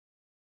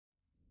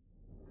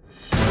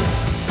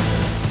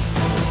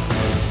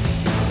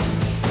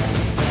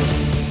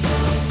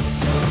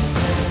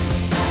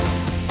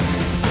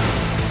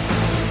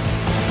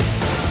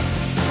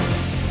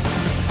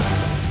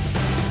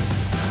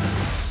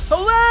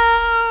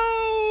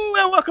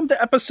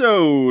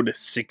episode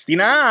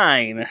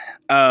 69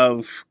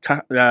 of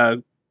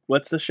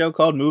what's the show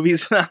called?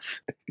 Movies and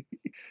Us.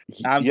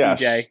 I'm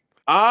DJ.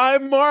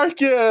 I'm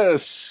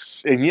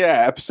Marcus. And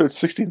yeah, episode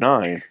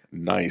 69.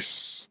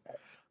 Nice.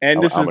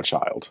 And I'm a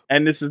child.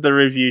 And this is the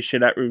review show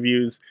that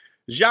reviews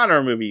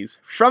genre movies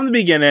from the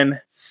beginning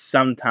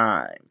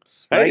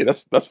sometimes. Right? Hey,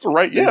 that's the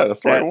right,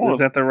 that's the right one. Is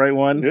that the right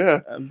one?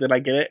 Yeah. Did I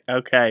get it?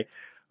 Okay.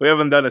 We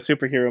haven't done a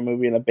superhero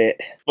movie in a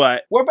bit,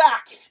 but we're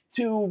back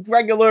to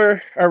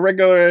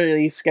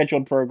regularly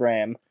scheduled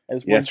program.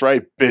 That's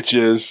right,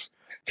 bitches.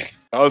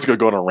 I was going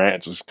to go on a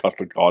rant, just cuss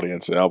the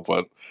audience out,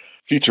 but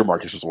future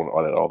Marcus just want to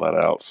edit all that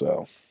out,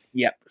 so.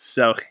 Yep,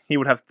 so he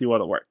would have to do all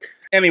the work.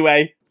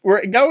 Anyway,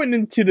 we're going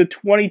into the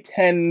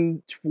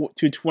 2010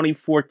 to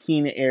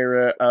 2014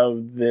 era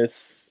of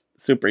this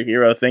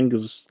superhero thing,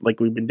 because like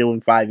we've been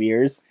doing 5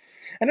 years,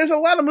 and there's a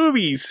lot of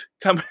movies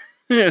coming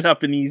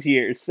up in these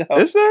years. So.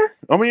 Is there?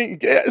 I mean,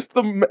 yeah, it's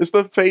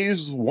the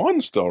phase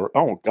 1 still.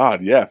 Oh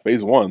God, yeah,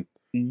 phase 1.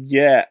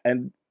 Yeah,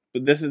 and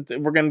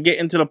we're gonna get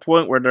into the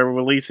point where they're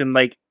releasing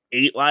like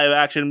 8 live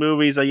action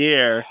movies a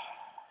year,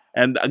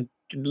 and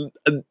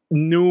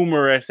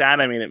numerous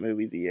animated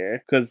movies a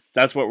year, because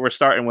that's what we're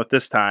starting with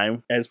this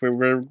time, as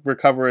we're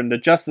covering the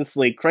Justice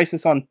League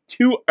Crisis on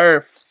Two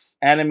Earths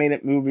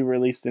animated movie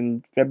released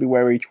in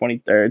February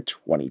 23rd,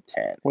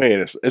 2010. Wait,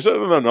 is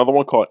there another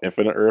one called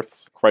Infinite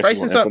Earths?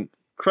 Crisis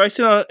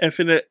on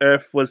Infinite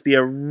Earth was the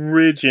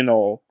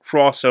original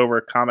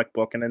crossover comic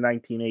book in the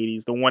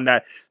 1980s, the one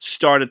that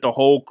started the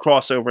whole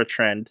crossover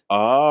trend.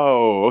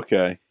 Oh,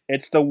 okay.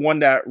 It's the one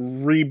that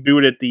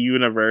rebooted the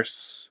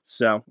universe.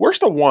 So where's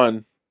the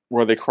one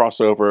where they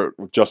cross over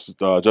with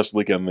Justice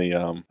League and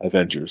the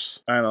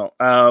Avengers? I don't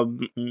know.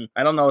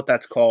 I don't know what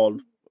that's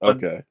called.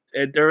 Okay.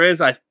 There is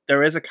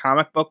a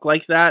comic book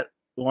like that.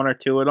 1 or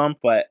 2 of them,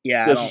 but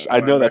yeah,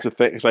 I know that's a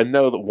thing, because I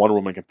know that Wonder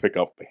Woman can pick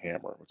up the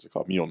hammer, which is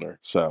called Mjolnir.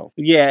 So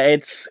yeah,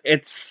 it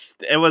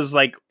was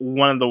like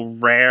one of the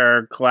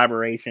rare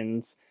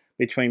collaborations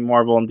between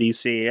Marvel and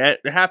DC.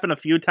 It happened a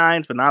few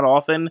times, but not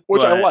often.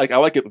 Which I like. I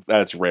like it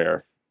that it's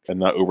rare and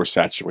not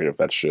oversaturated with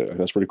that shit.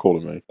 That's pretty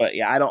cool to me. But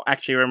yeah, I don't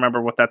actually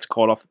remember what that's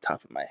called off the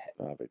top of my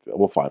head.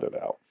 We'll find it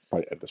out.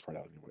 Probably edit this part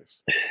out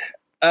anyways.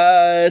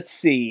 Let's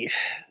see.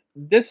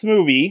 This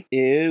movie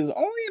is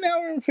only an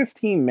hour and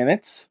 15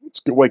 minutes. It's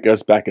a good way to get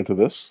us back into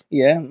this.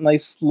 Yeah,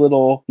 nice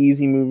little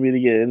easy movie to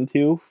get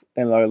into,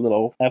 and our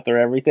little after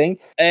everything.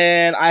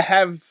 And I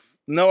have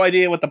no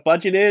idea what the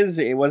budget is.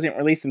 It wasn't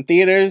released in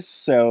theaters,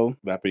 so.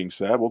 That being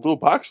said, we'll do a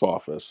box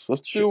office.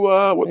 Let's do,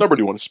 what number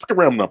do you want? Just pick a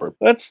random number.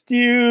 Let's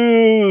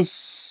do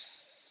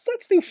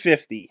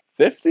 50.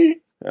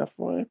 50?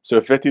 Halfway.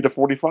 So 50 to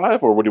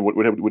 45, or what do you want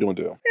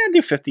to do? Yeah,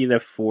 do 50 to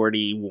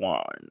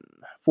 41.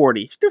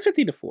 40. Do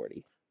 50 to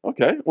 40.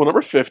 Okay, well,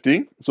 number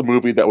 50, it's a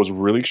movie that was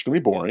really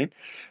extremely boring.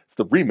 It's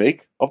the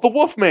remake of The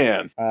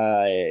Wolfman.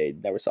 I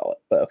never saw it,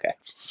 but okay.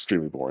 It's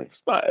extremely boring.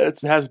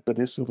 It has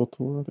Benicio del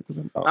Toro.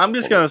 I'm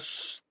just going to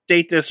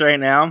state this right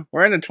now.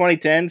 We're in the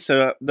 2010s,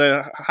 so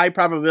the high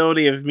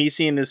probability of me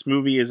seeing this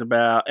movie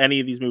any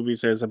of these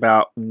movies is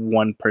about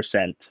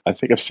 1%. I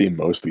think I've seen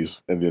most of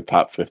these in the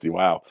top 50.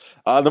 Wow.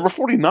 Number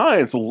 49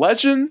 is The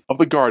Legend of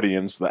the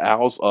Guardians, The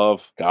Owls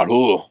of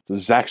Ga'Hoole. It's a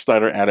Zack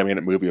Snyder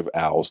animated movie of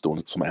owls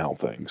doing some owl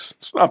things.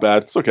 It's not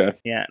bad. It's okay.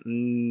 Yeah,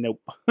 nope.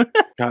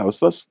 God,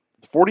 what's this?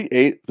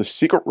 48, The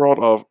Secret World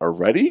of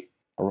Arretty?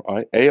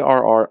 Arretty.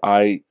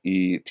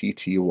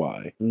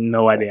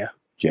 No idea.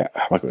 Yeah,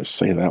 I'm not going to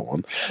say that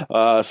one.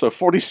 So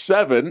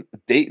 47,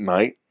 Date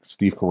Night,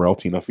 Steve Carell,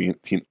 Tina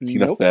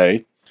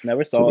Fey.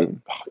 Never saw it.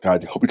 Oh,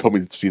 God, I hope you told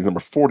me to see number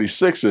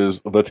 46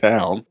 is The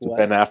Town. It's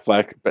Ben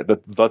Affleck,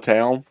 The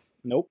Town.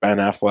 Nope. Ben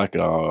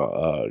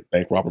Affleck,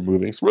 bank robber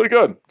movie. It's really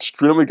good.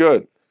 Extremely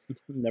good.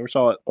 Never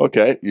saw it.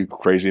 Okay, you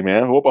crazy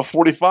man. What about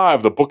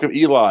 45, The Book of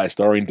Eli,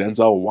 starring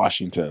Denzel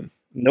Washington?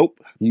 Nope.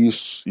 You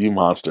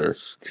monster.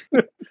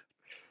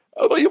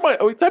 Although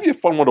that'd be a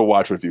fun one to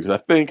watch with you,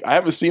 because I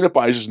haven't seen it,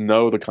 but I just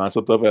know the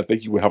concept of it. I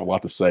think you would have a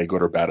lot to say,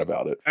 good or bad,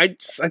 about it. I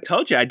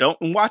told you I don't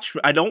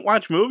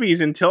watch movies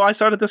until I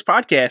started this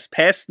podcast.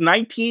 Past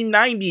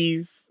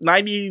 1990s,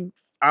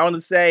 I want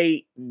to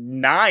say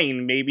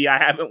 9, maybe I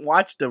haven't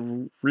watched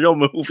a real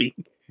movie.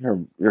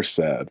 You're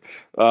sad.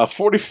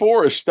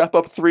 44 is Step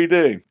Up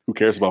 3D. Who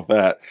cares about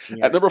that?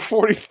 Yeah. At number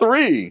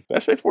 43, did I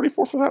say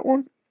 44 for that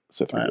one?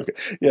 Okay.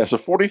 Yeah, so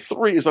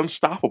 43 is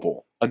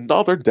Unstoppable.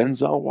 Another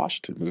Denzel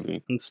Washington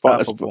movie.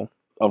 Unstoppable.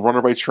 A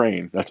runaway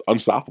train. That's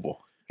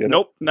unstoppable.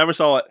 Nope, never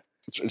saw it.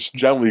 It's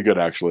generally good,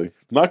 actually.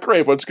 It's not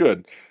great, but it's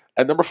good.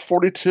 At number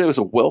 42 is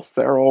a Will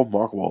Ferrell,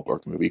 Mark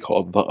Wahlberg movie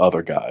called The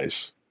Other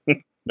Guys.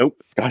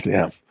 Nope.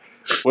 Goddamn.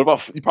 What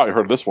about, you probably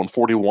heard of this one,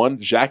 41,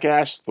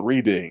 Jackass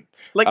 3D.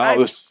 Like,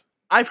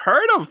 I've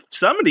heard of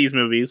some of these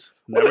movies.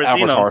 When did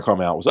Avatar come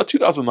out? Was that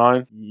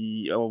 2009?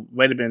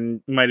 Might have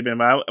been.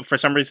 For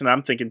some reason,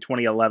 I'm thinking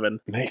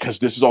 2011. Because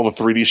this is all the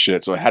 3D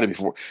shit, so it had to be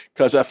before.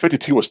 Because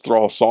 52 was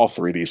Saw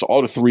 3D, so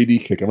all the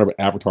 3D kick. I remember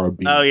Avatar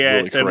being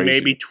really so crazy.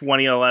 Maybe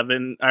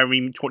 2011. I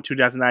mean,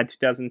 2009,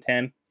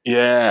 2010.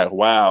 Yeah,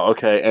 wow,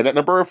 okay. And at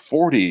number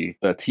 40,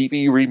 the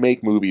TV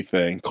remake movie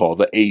thing called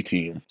The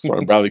A-Team,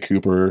 starring Bradley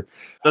Cooper,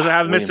 Does it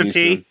have Liam Mr. Neeson.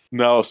 T?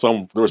 No,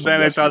 there was some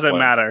Then it UFC doesn't playing.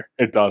 matter.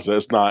 It doesn't.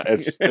 It's not.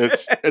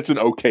 It's an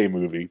okay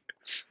movie.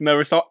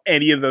 Never saw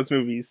any of those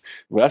movies.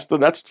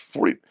 That's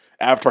 40.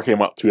 Avatar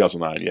came out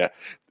 2009. Yeah.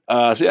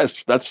 So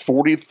yes, that's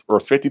 40 or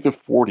 50 to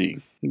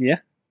 40. Yeah.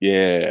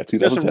 Yeah, Just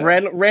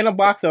 2010. random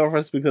box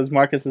office because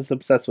Marcus is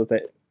obsessed with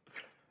it.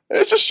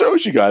 It just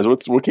shows you guys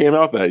what came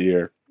out that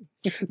year.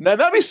 Now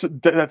that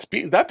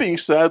being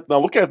said, now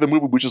look at the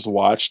movie we just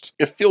watched.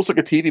 It feels like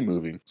a TV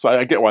movie, so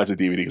I get why it's a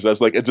DVD because that's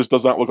like it just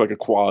does not look like a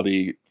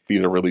quality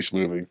theater release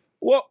movie.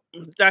 Well,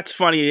 that's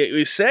funny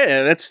you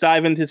say it. Let's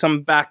dive into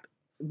some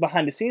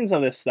behind the scenes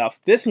of this stuff.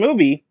 This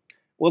movie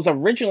was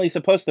originally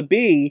supposed to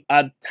be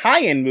a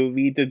tie-in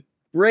movie to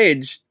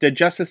bridge the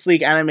Justice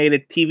League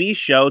animated TV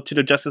show to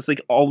the Justice League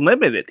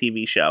Unlimited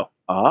TV show.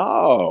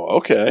 Oh,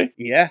 okay.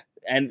 Yeah,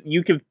 and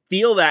you can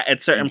feel that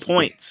at certain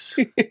points.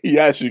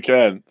 Yes, you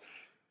can.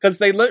 Because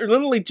they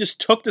literally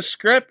just took the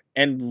script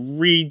and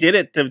redid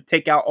it to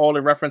take out all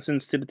the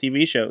references to the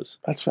TV shows.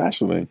 That's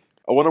fascinating.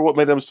 I wonder what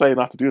made them say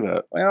not to do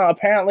that. Well,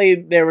 apparently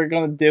they were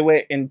going to do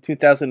it in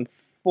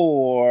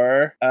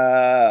 2004,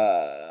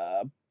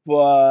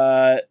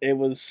 but it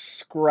was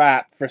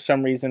scrapped for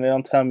some reason. They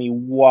don't tell me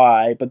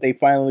why, but they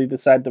finally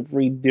decided to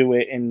redo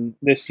it in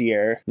this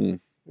year.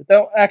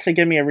 Don't actually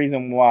give me a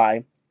reason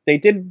why. They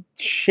did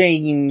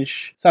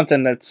change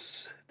something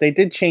They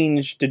did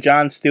change the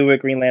Jon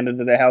Stewart Green Lantern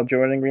to the Hal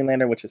Jordan Green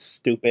Lantern, which is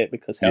stupid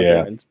because Hal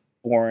Jordan's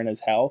boring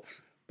as hell.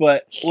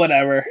 But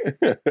whatever.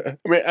 I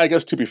mean, I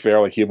guess to be fair,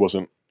 like he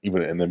wasn't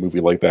even in the movie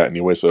like that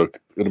anyway, so it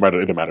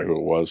didn't matter who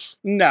it was.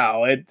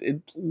 No,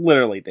 it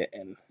literally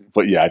didn't.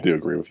 But yeah, I do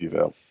agree with you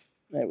though.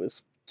 It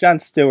was Jon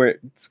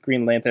Stewart's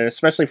Green Lantern,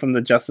 especially from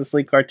the Justice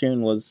League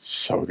cartoon, was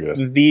so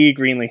good. The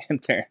Green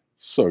Lantern.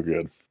 So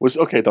good.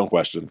 Dumb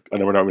question. I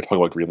know we're not going to talk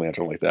about Green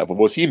Lantern like that, but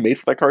was he made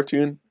for that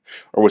cartoon,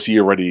 or was he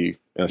already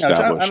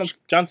established?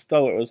 Jon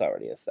Stewart was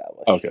already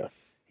established. Okay.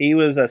 He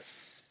was a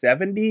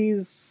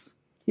 70s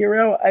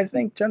hero, I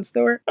think, Jon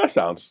Stewart. That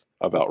sounds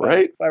about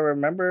right. If I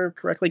remember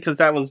correctly, because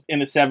that was in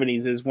the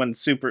 70s is when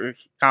super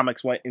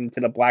comics went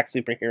into the black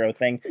superhero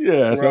thing.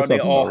 Yeah, where they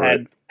all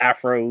had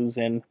afros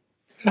and...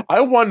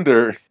 I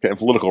wonder, getting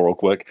political real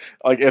quick,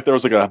 like if there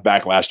was like a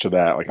backlash to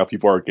that, like how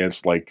people are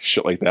against like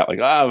shit like that, like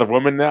they're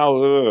women now.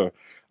 Ugh.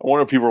 I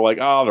wonder if people are like,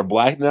 they're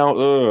black now.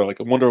 Ugh. Like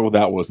I wonder if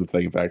that was the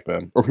thing back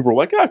then, or people were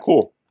like,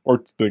 cool,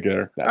 or didn't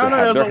care. I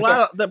don't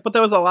know. But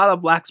there was a lot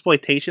of black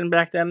exploitation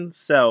back then.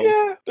 So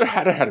yeah, there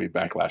had to be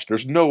backlash.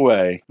 There's no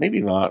way,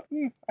 maybe not.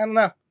 I don't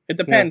know. It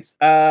depends.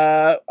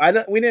 Yeah.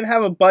 We didn't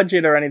have a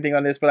budget or anything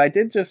on this, but I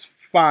did just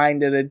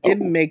find that it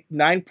did make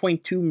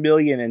 $9.2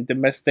 million in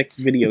domestic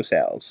video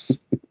sales.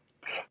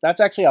 That's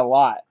actually a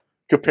lot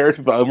compared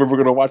to the other movie we're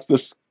going to watch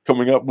this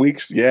coming up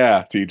weeks.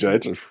 Yeah, TJ,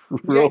 it's a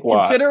real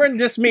lot. Considering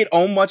this made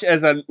almost much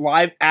as a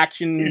live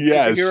action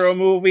superhero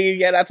movie,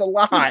 that's a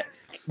lot.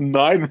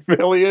 9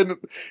 million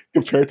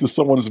compared to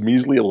someone's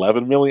measly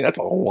 11 million. That's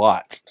a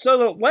lot. So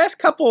the last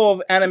couple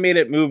of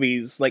animated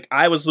movies, like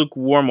I was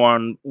lukewarm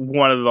on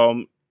one of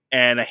them,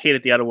 and I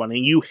hated the other one,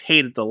 and you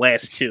hated the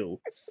last two.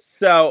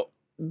 So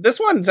this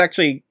one's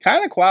actually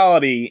kind of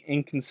quality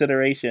in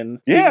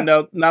consideration. Yeah. Even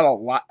though not a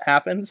lot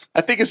happens.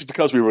 I think it's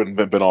because we would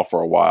have been off for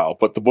a while.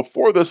 But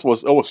before this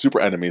was, Super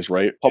Enemies,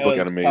 right? Public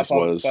Enemies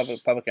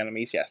was... Public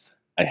Enemies, yes.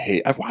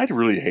 I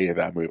really hated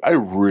that movie. I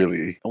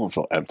won't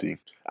feel empty.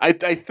 I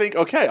think,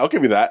 okay, I'll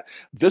give you that.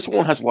 This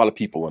one has a lot of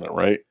people in it,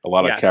 right? A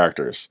lot of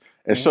characters.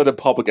 And so did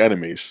Public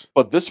Enemies.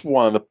 But this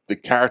one, the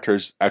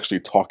characters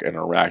actually talk,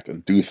 interact,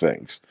 and do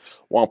things.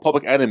 While in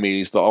Public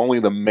Enemies, only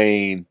the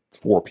main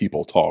 4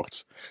 people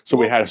talked. So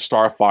we had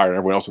Starfire and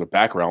everyone else in the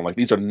background. Like,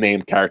 these are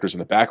named characters in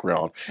the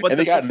background. But and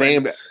they got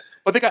named...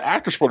 But they got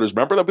actors for this,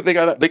 remember? But they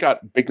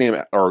got big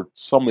name or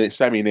some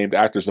semi-named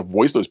actors to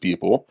voice those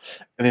people,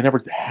 and they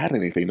never had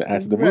anything to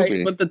add to the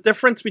movie. But the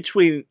difference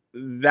between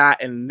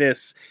that and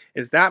this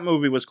is that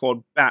movie was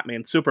called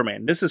Batman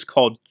Superman. This is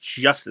called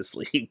Justice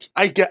League.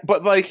 I get,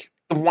 but like,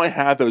 why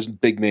have those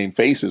big name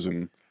faces?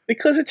 And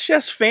because it's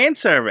just fan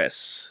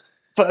service.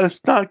 But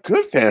it's not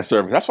good fan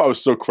service. That's why I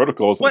was so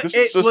critical. It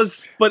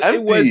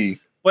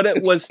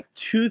was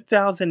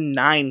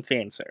 2009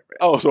 fan service.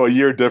 Oh, so a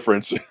year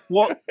difference.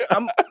 Well,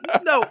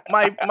 no,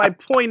 my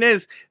point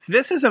is,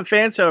 this isn't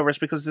fan service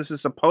because this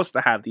is supposed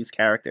to have these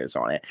characters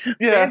on it.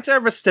 Yeah. Fan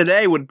service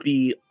today would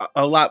be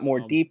a lot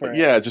more deeper.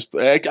 Yeah,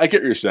 I get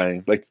what you're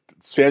saying. Like,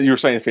 you were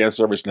saying fan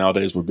service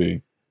nowadays would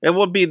be... It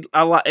would be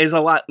a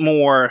lot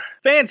more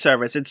fan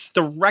service. It's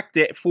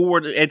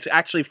it's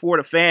actually for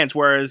the fans,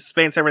 whereas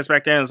fan service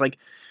back then is like,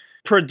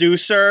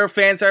 producer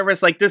fan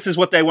service, like this is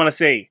what they want to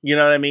see. You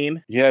know what I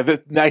mean? Yeah,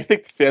 I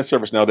think fan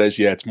service nowadays,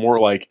 it's more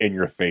like in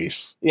your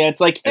face. Yeah,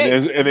 it's like,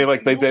 and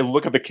they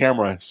look at the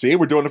camera, see,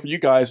 we're doing it for you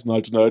guys,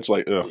 nudge, nudge,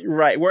 like, ugh.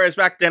 Right. Whereas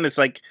back then, it's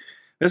like,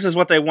 this is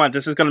what they want.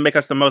 This is going to make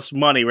us the most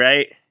money,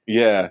 right?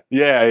 Yeah.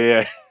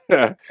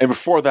 And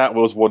before that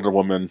was Wonder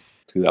Woman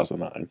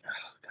 2009. Oh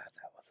God,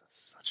 that was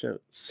such a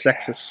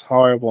sexist,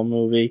 horrible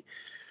movie.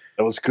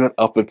 It was good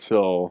up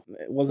until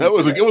it wasn't. It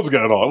wasn't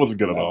good at all. It wasn't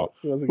good at all.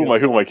 Who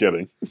am I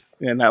kidding?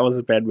 And that was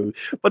a bad movie.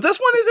 But this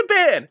one isn't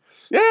bad.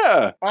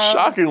 Yeah,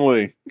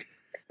 shockingly.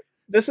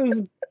 This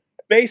is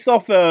based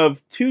off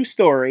of two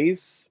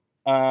stories.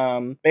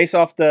 Based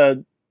off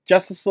the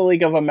Justice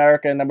League of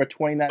America number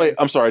 29. Wait,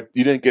 I'm sorry,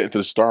 you didn't get into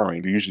the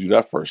starring. You usually do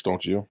that first,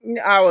 don't you?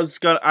 I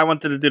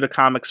wanted to do the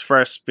comics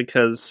first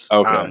because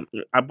I'm going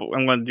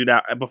to do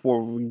that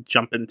before we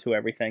jump into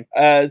everything.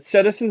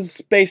 So this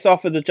is based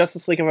off of the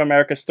Justice League of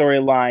America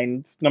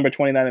storyline number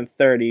 29 and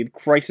 30,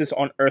 Crisis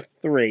on Earth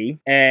 3,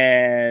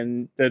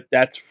 and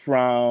that's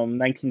from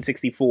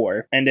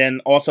 1964, and then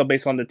also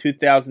based on the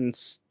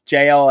 2000s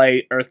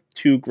JLA Earth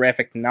 2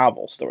 graphic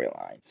novel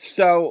storyline.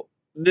 So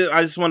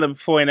I just want to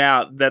point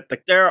out that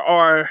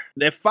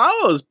it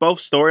follows both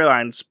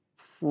storylines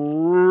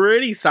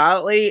pretty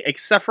solidly,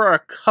 except for a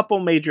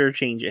couple major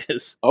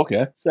changes.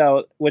 Okay.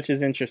 So, which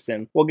is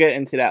interesting. We'll get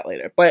into that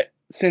later. But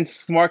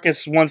since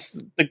Marcus wants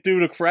to do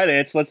the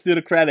credits, let's do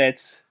the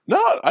credits. No,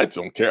 I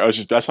don't care.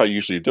 That's how you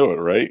usually do it,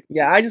 right?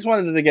 Yeah, I just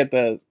wanted to get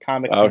the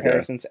comic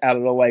comparisons out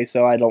of the way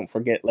so I don't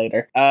forget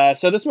later.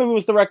 So this movie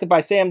was directed by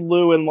Sam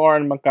Liu and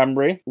Lauren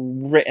Montgomery,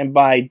 written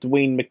by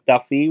Dwayne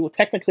McDuffie. Well,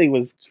 technically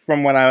was,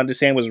 from what I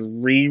understand, was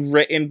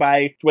rewritten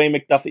by Dwayne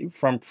McDuffie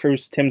from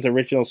Bruce Timm's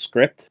original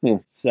script.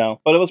 But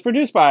it was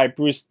produced by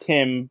Bruce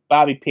Timm,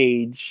 Bobby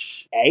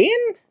Page,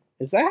 Ayan?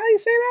 Is that how you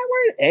say that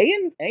word?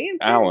 Ayan?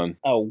 Alan.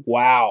 Oh,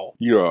 wow.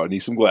 You need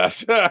some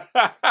glass.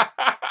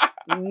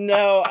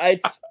 No,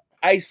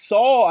 I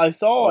saw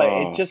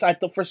it. It's just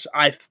for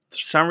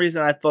some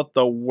reason I thought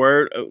the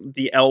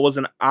L was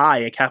an I,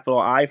 a capital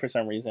I for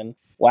some reason.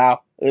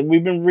 Wow,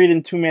 we've been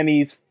reading too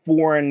many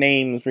foreign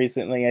names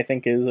recently. I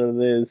think is what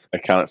it is.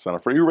 Accountant center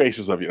for you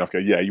races of you.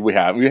 Okay, yeah, we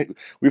have.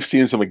 We've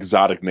seen some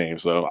exotic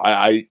names, so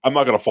I'm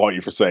not gonna fault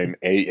you for saying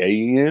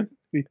A.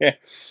 Yeah.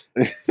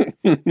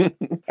 All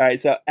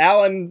right, so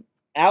Alan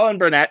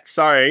Burnett.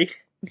 Sorry.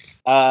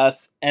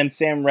 And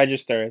Sam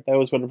Register.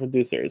 Those were the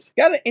producers.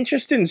 Got an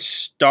interesting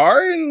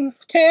star and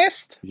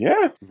cast.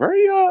 Yeah,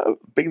 very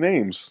big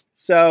names.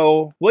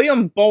 So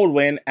William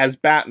Baldwin as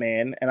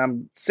Batman, and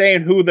I'm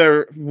saying who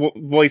they're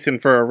voicing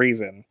for a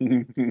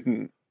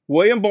reason.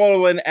 William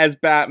Baldwin as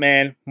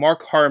Batman,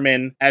 Mark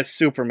Harmon as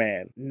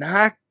Superman.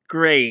 Not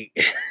great.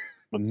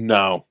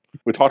 No.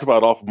 We talked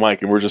about it off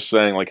mic, and we're just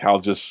saying like how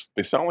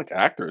they sound like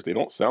actors. They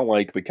don't sound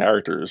like the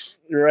characters.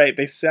 Right.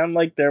 They sound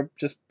like they're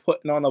just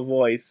putting on a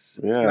voice.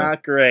 It's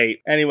not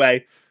great.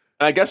 Anyway.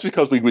 And I guess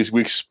because we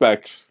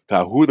expect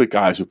who are the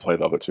guys who play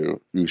the other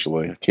two,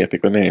 usually. I can't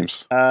think of the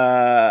names.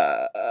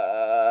 I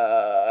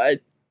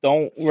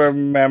don't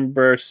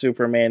remember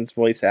Superman's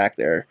voice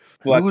actor.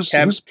 But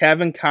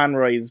Kevin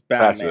Conroy's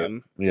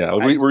Batman. Yeah,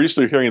 we're used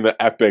to hearing the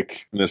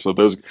epicness of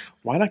those.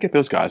 Why not get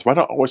those guys? Why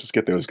not always just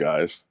get those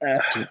guys?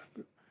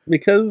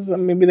 Because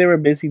maybe they were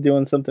busy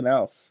doing something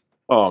else.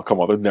 Oh, come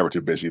on. They're never too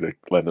busy to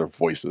lend their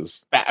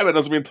voices. Batman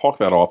doesn't even talk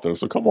that often,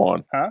 so come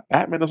on. Huh?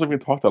 Batman doesn't even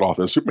talk that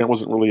often. Superman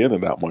wasn't really in it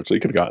that much. They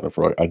could have gotten it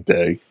for a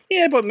day.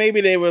 Yeah, but maybe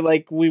they were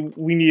like, we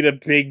need a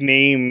big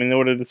name in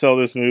order to sell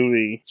this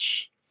movie.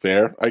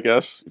 Fair, I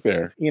guess.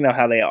 Fair. You know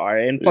how they are.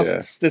 And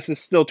plus, this is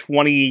still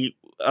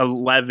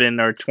 2011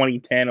 or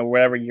 2010 or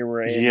whatever year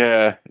we're in.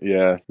 Yeah.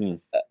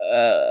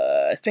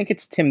 I think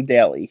it's Tim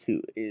Daly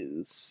who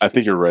is... I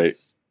think you're right.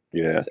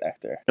 Yeah,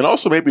 actor. And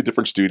also maybe a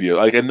different studio.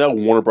 Like I know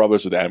Warner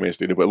Brothers is the animated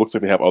studio, but it looks like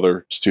they have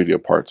other studio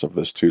parts of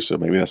this too. So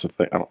maybe that's the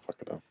thing. I don't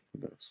fucking know.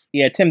 Who knows?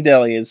 Yeah, Tim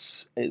Daly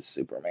is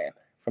Superman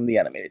from the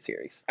animated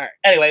series. All right.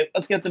 Anyway,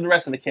 let's get to the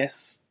rest of the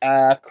kiss.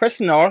 Chris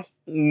North.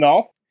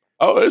 Oh,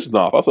 it is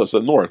North. I thought it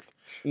said North.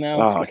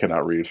 No, I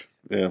cannot read.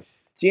 Yeah.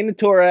 Gina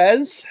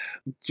Torres.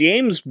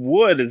 James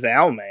Wood is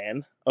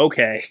Owlman.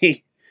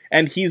 Okay,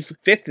 and he's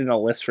fifth in the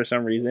list for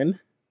some reason.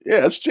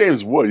 Yeah, it's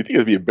James Wood. You think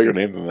it'd be a bigger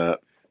name than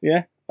that?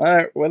 Yeah.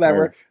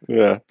 Whatever.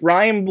 Yeah.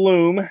 Brian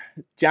Bloom,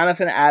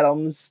 Jonathan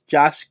Adams,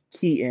 Josh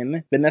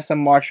Keaton, Vanessa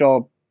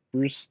Marshall,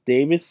 Bruce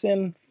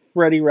Davison,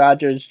 Freddie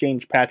Rogers,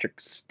 James Patrick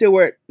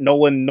Stewart,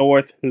 Nolan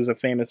North, who's a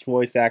famous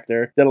voice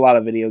actor, did a lot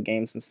of video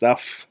games and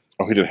stuff.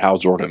 Oh, he did Hal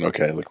Jordan.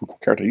 Okay, like what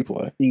character you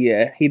play?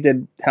 Yeah, he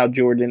did Hal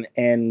Jordan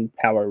and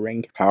Power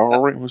Ring. Power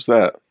Ring? Who's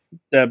that?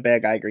 The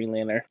bad guy Green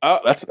Lantern. Oh,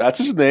 that's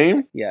his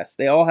name? Yes,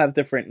 they all have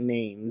different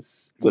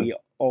names. It's a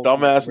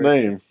dumbass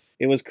name.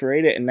 It was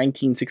created in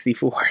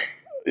 1964.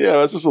 Yeah,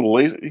 that's just a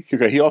lazy.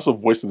 Okay, he also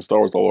voiced in Star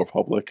Wars: The Old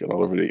Republic and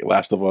other video,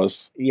 Last of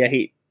Us. Yeah,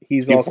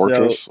 he's Team also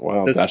Fortress.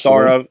 Wow, the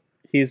star of.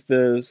 He's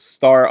the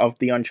star of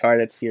the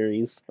Uncharted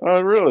series.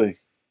 Oh, really?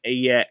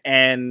 Yeah,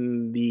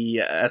 and the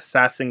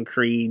Assassin's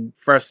Creed,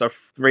 first of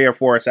 3 or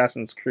 4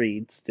 Assassin's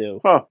Creeds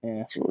too. Huh? Yeah,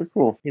 that's really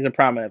cool. He's a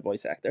prominent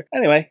voice actor.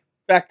 Anyway,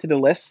 back to the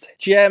list.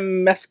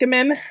 Jim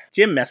Meskimen.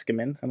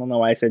 I don't know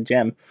why I said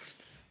Jim.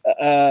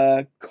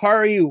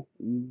 Kari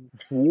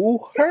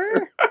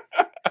Wooher.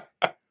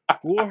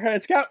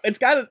 It's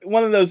got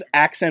one of those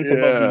accents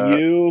above the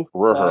U.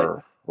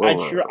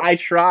 I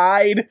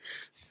tried.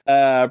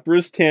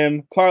 Bruce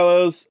Timm,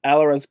 Carlos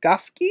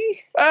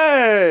Alarosgoski.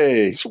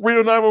 Hey, it's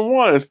Reno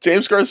 911. It's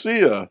James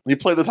Garcia. He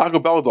played the Taco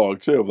Bell dog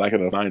too, back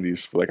in the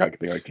 90s. For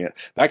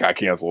that got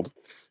canceled.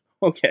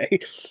 Okay.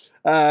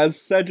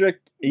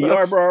 Cedric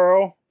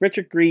Yarborough,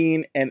 Richard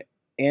Green, and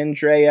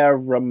Andrea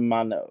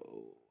Romano.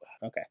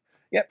 Okay.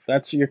 Yep,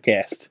 that's your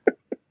cast.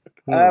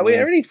 We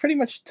already pretty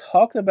much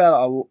talked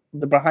about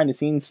the behind the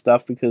scenes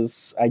stuff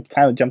because I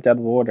kind of jumped out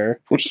of order.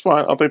 Which is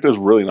fine. I think there's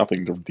really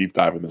nothing to deep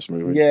dive in this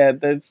movie. Yeah,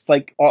 there's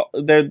like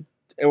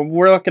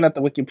we're looking at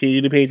the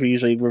Wikipedia page. We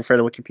usually refer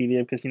to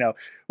Wikipedia because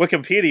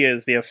Wikipedia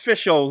is the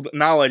official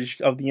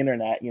knowledge of the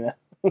internet.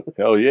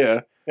 Hell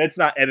yeah. It's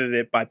not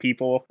edited by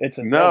people. It's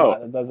a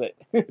robot that does it.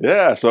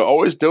 Yeah, so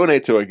always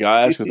donate to it,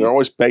 guys, because they're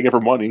always begging for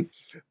money.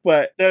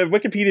 But the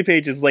Wikipedia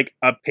page is like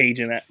a page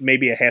and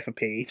maybe a half a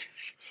page.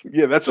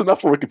 Yeah, that's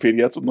enough for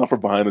Wikipedia. That's enough for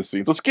behind the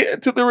scenes. Let's get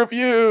into the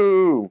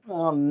review.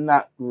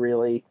 Not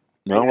really.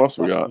 No, what else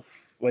we got?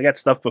 We got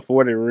stuff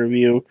before the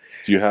review.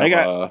 Do you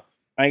have...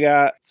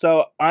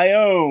 I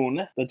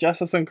own the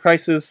Justice and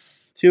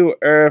Crisis 2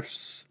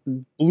 Earths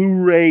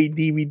Blu-ray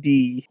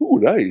DVD. Ooh,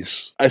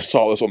 nice. I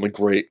saw this on the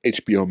great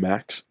HBO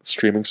Max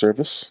streaming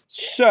service.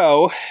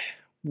 So,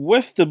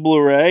 with the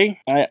Blu-ray,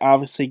 I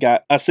obviously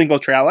got a single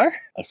trailer.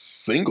 A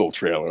single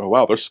trailer? Oh,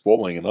 wow, they're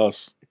spoiling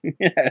us.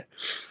 Yeah.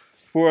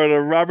 For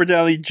the Robert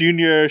Downey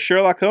Jr.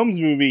 Sherlock Holmes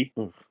movie.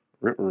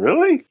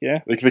 Really?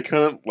 Yeah. They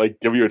couldn't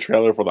give you a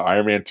trailer for the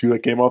Iron Man 2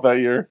 that came out that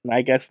year?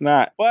 I guess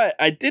not. But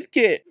I did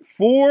get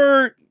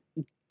 4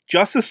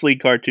 Justice League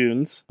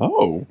cartoons.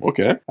 Oh,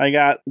 okay. I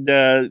got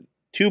the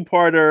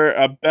 2-parter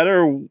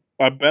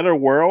A Better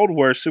World,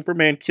 where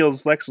Superman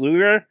kills Lex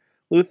Luthor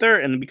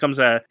and becomes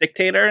a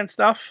dictator and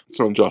stuff.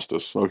 So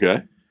Injustice,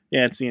 okay.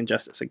 Yeah, it's the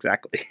Injustice,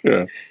 exactly.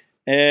 Yeah.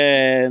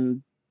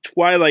 And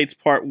Twilight's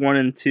part 1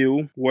 and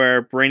 2,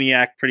 where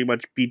Brainiac pretty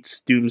much beats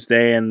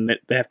Doomsday and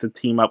they have to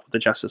team up with the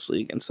Justice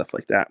League and stuff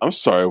like that. I'm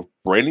sorry,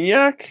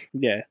 Brainiac?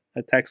 Yeah,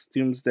 attacks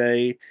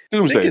Doomsday.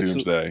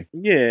 Doomsday.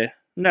 Yeah,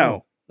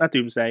 no, not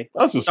Doomsday.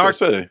 I was just going to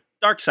say.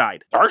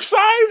 Darkseid.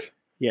 Darkseid?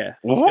 Yeah.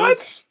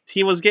 What?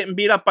 He was getting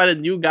beat up by the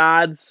new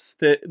gods,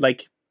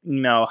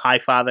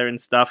 Highfather and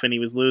stuff, and he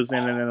was losing,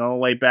 and then on the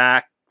way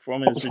back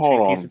from his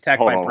retreat, he's attacked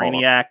by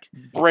Brainiac.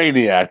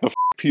 Brainiac, the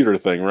Peter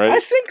thing, right? I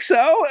think so.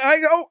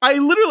 I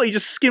literally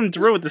just skimmed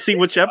through it to see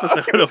which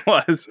episode it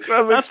was.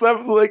 That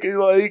was like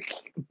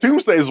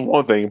Doomsday is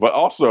one thing, but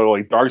also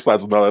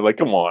Darkseid's another. Like,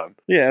 come on.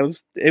 Yeah,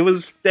 it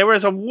was. There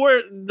was a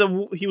war.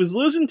 He was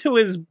losing to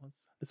his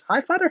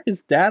Highfather,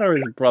 his dad, or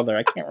his brother.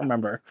 I can't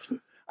remember.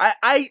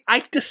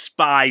 I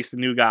despise the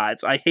new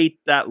gods. I hate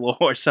that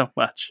lore so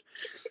much.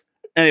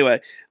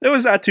 Anyway, there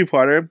was that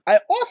 2-parter.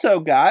 I also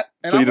got...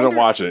 So you didn't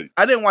watch it?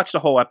 I didn't watch the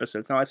whole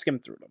episode. No, I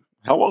skimmed through them.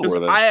 How long were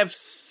they? I have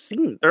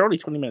seen... They're only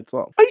 20 minutes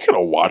long. Oh, you could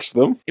have watched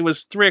them. It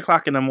was 3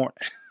 o'clock in the morning.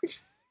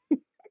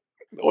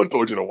 No one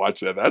told you to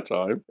watch it at that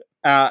time.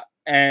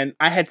 And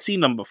I had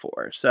seen them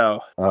before, so...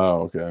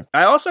 Oh, okay.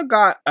 I also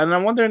got, and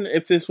I'm wondering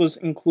if this was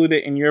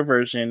included in your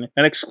version,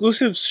 an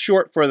exclusive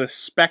short for The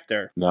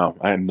Spectre. No,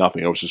 I had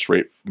nothing. It was a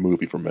straight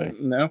movie for me.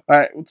 No?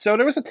 Alright, so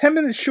there was a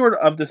 10-minute short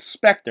of The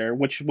Spectre,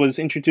 which was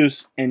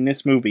introduced in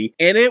this movie,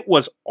 and it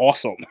was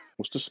awesome.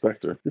 What's The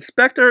Spectre? The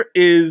Spectre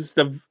is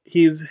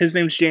his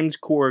name's James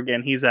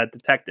Corrigan. He's a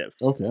detective.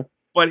 Okay.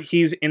 But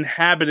he's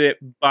inhabited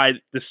by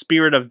the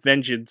spirit of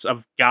vengeance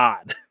of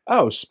God.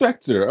 Oh,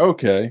 Spectre.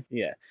 Okay.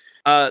 Yeah.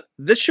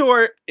 This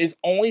short is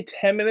only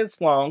 10 minutes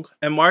long,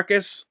 and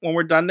Marcus, when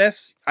we're done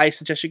this, I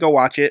suggest you go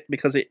watch it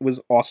because it was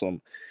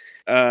awesome.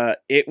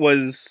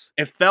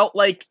 It felt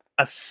like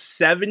a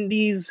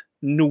 70s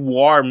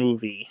noir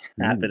movie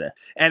happening,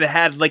 and it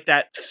had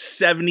that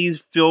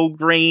 70s fill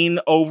grain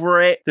over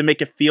it to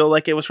make it feel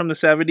like it was from the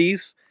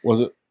 70s.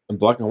 Was it in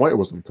black and white or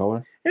was it in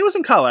color? It was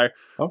in color.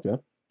 Okay.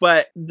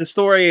 But the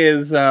story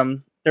is,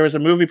 there was a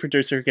movie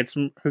producer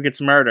who gets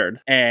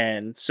murdered,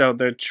 and so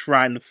they're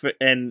trying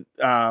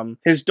to.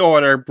 His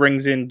daughter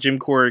brings in Jim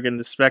Corrigan,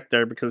 the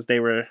Spectre, because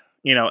they were,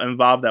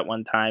 involved at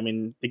one time,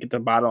 and they get to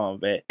the bottom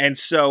of it. And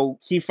so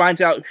he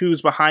finds out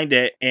who's behind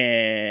it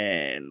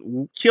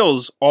and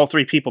kills all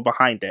 3 people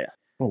behind it.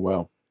 Oh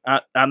wow!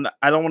 I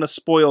don't want to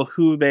spoil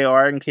who they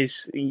are in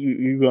case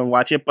you go and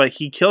watch it, but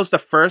he kills the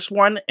first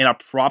one in a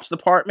props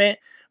department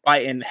by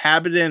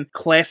inhabiting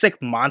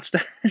classic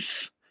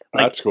monsters.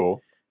 That's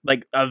cool.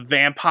 Like a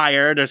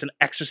vampire. There's an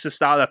exorcist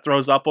style that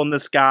throws up on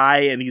this guy,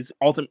 and he's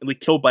ultimately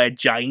killed by a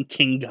giant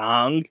King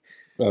Kong.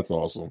 That's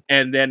awesome.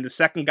 And then the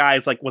second guy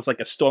was like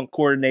a stunt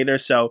coordinator,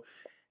 so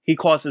he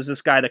causes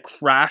this guy to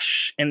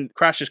crash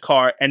his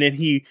car, and then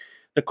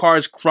the car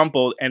is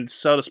crumpled, and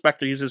so the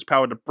Spectre uses his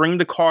power to bring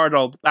the car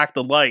back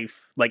to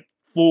life, like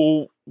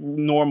full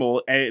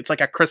normal, and it's like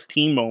a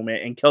Christine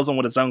moment, and kills him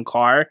with his own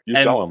car.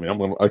 You're selling me.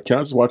 I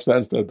can't just watch that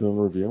instead of doing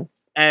the review.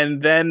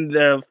 And then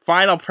the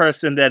final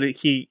person that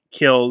he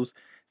kills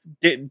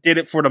did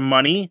it for the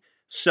money.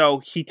 So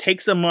he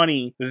takes the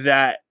money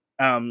that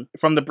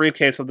from the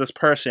briefcase of this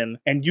person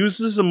and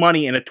uses the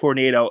money in a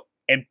tornado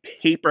and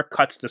paper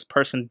cuts this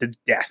person to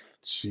death.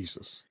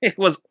 Jesus. It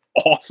was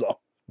awesome.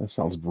 That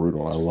sounds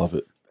brutal. I love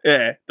it.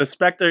 Yeah, the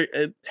Spectre,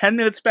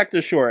 10-minute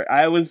Spectre short.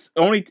 I was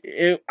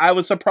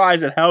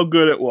surprised at how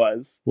good it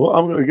was. Well,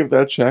 I'm gonna give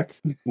that a check.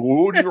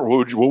 What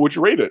would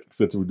you rate it?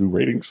 Since we do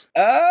ratings.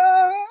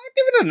 I'll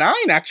give it a 9,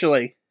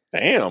 actually.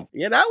 Damn.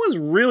 Yeah, that was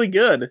really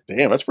good.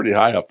 Damn, that's pretty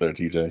high up there,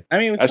 TJ. I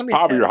mean, that's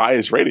probably your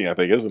highest rating, I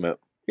think, isn't it?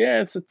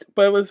 Yeah,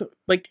 but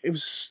it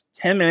was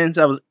 10 minutes.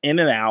 I was in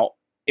and out.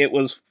 It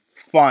was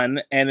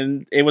fun,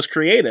 and it was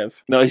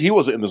creative. No, he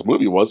wasn't in this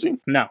movie, was he?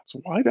 No.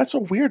 So why? That's a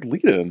weird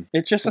lead-in.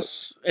 It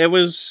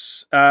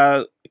was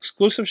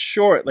exclusive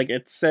short. Like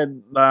it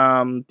said,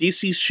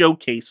 DC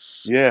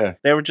Showcase. Yeah.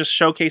 They were just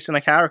showcasing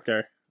a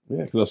character.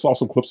 Yeah, because I saw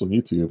some clips on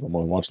YouTube. I'm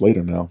going to watch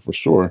later now, for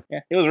sure.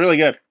 Yeah, it was really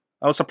good.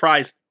 I was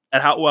surprised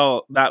at how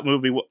well that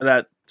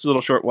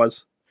little short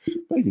was.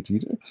 Thank you,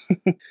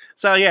 TJ.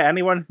 So yeah,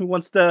 anyone who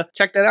wants to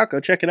check that out, go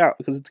check it out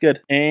because it's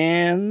good.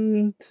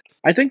 And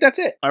I think that's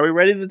it. Are we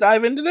ready to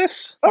dive into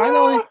this?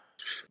 Finally?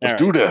 Let's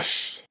do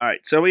this. All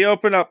right, so we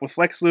open up with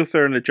Lex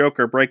Luthor and the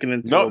Joker breaking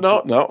into... No.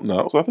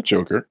 It's not the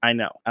Joker. I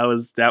know.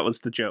 That was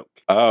the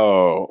joke.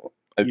 Oh.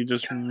 You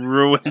just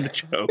ruined the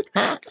joke.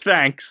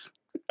 Thanks.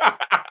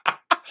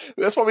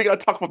 That's why we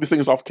got to talk about these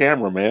things off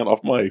camera, man.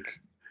 Off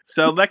mic.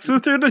 So Lex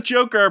Luthor and the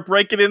Joker are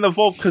breaking in the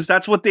vault because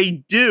that's what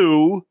they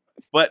do.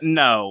 But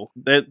no,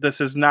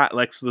 this is not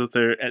Lex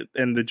Luthor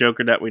and the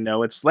Joker that we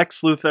know. It's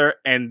Lex Luthor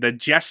and the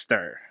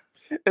Jester.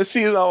 And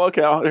see, now,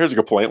 okay, here's a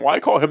complaint. Why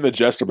call him the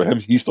Jester,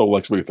 but he's still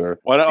Lex Luthor?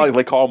 Why not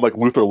like call him like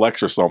Luthor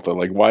Lex or something?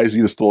 Like, why is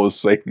he still the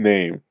same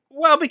name?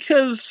 Well,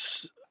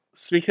 because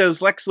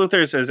Lex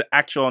Luthor is his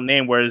actual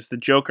name, whereas the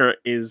Joker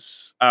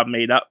is a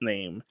made-up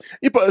name.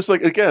 Yeah, but it's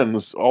like, again,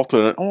 this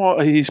alternate... Oh,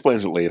 he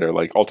explains it later.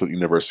 Like, alternate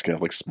universe kind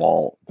of like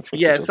small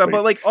differences. Yeah, so,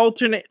 but like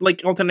alternate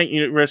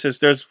universes,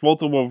 there's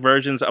multiple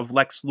versions of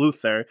Lex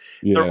Luthor.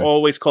 Yeah. They're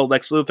always called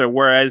Lex Luthor,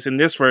 whereas in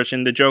this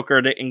version, the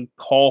Joker didn't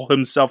call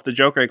himself the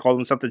Joker, he called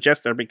himself the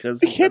Jester because...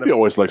 He can't be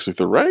always Lex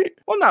Luthor, right?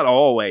 Well, not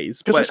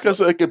always.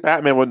 Because like,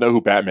 Batman wouldn't know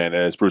who Batman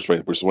is, Bruce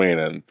Wayne,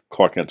 and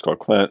Clark Kent's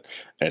Clark Kent,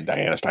 and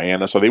Diana's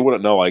Diana, so they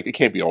wouldn't know, like, it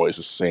can't be always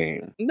the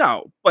same.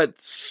 No, but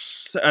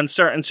in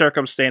certain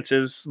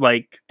circumstances,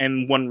 like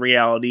in one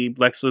reality,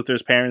 Lex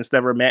Luthor's parents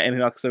never met and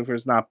Lex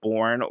Luthor's not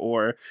born,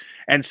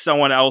 and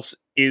someone else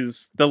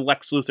is the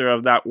Lex Luthor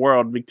of that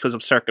world because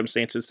of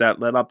circumstances that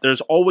led up.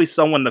 There's always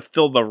someone to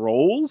fill the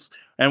roles,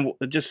 and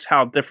just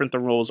how different the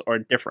roles are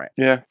different.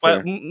 Yeah,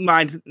 but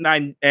nine,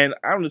 and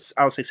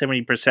I'll say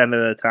 70%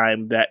 of the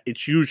time that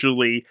it's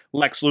usually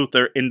Lex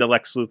Luthor in the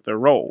Lex Luthor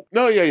role.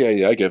 No,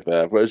 yeah, I get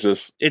that, but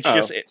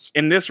it's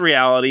in this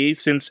reality,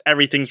 since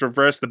everything's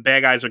reversed, the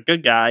bad guys are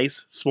good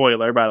guys.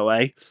 Spoiler, by the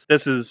way.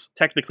 This is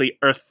technically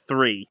Earth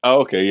 3.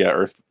 Oh, okay, yeah,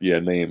 Earth, yeah,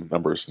 name,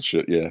 numbers and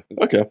shit, yeah,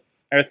 okay.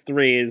 Earth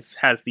 3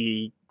 has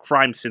the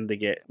crime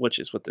syndicate, which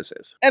is what this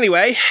is.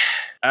 Anyway,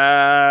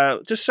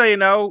 just so you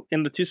know,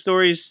 in the two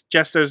stories,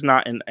 Jester's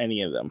not in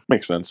any of them.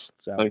 Makes sense.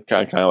 So I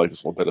kind of like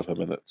this little bit of him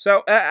in it.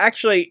 So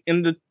actually,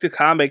 in the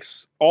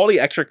comics, all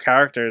the extra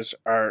characters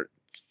are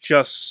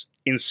just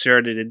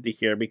inserted into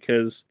here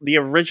because the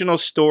original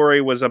story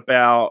was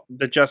about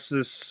the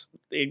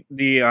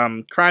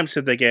crime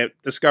syndicate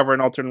discover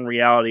an alternate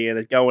reality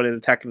and going and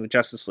attacking the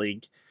Justice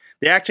League.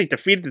 They actually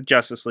defeated the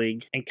Justice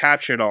League and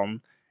captured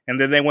them. And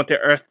then they went to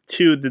Earth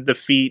 2 to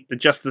defeat the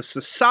Justice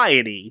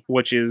Society,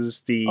 which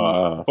is the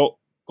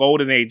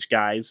Golden Age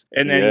guys.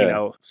 And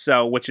then,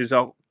 which is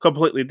a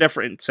completely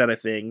different set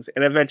of things.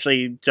 And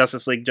eventually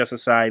Justice League,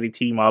 Justice Society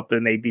team up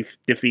and they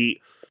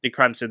defeat the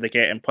Crime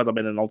Syndicate and put them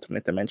in an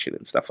alternate dimension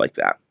and stuff like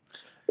that.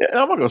 Yeah, and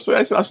I'm not going to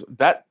say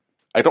that.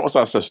 I don't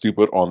sound so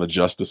stupid on the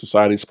Justice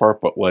Society's part,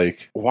 but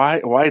like, why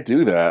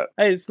do that?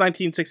 It's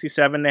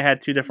 1967. They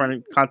had two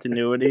different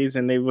continuities,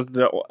 and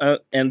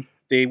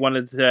they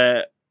wanted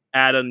to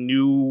add a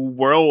new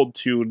world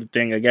to the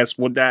thing, I guess,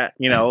 with that,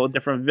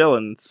 different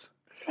villains.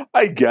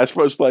 I guess,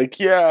 but it's like,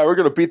 yeah, we're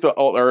gonna beat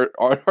our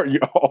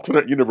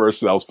alternate universe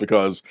selves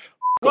because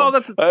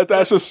that's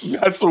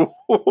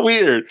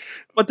weird.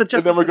 But the Justice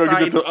and then we're gonna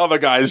get into other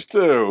guys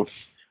too.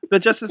 The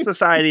Justice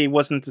Society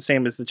wasn't the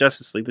same as the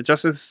Justice League. The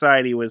Justice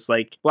Society was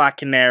like Black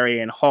Canary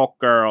and Hulk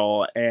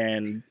Girl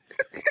and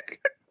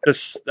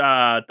this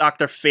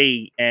Dr.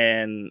 Fate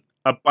and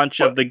a bunch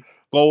of the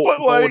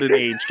Golden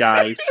Age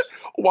guys.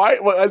 Why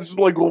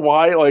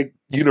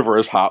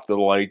universe hop to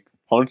like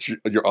punch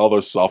your other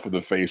self in the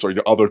face or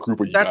your other group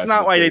of you guys? That's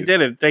not why they did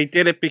it. They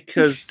did it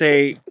because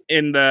they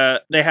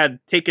had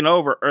taken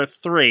over Earth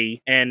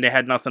 3 and they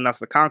had nothing else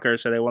to conquer,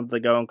 so they wanted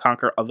to go and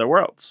conquer other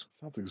worlds.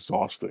 Sounds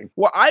exhausting.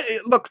 Well, I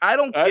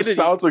don't get it. That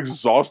sounds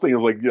exhausting.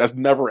 It's like that's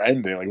never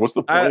ending. Like, what's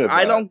the point of that?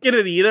 I don't get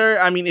it either.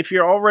 I mean, if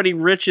you're already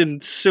rich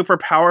and super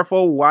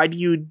powerful, why do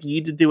you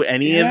need to do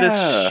any of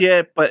this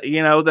shit? But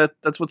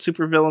that's what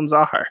supervillains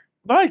are.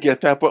 No, I get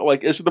that, but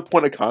like, isn't the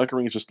point of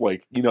conquering is just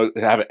like,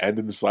 have it end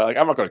in the side? Like,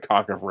 I'm not going to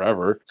conquer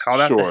forever. Call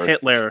that to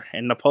Hitler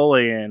and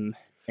Napoleon.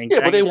 And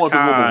but they wanted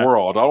to rule the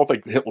world. I don't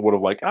think Hitler would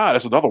have like,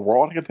 there's another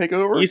world I can take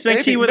over. You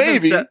think he would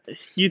have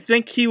you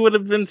think he would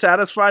have been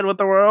satisfied with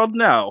the world?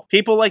 No.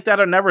 People like that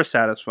are never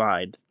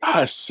satisfied.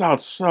 It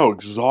sounds so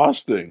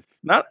exhausting.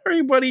 Not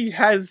everybody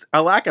has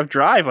a lack of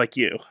drive like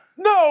you.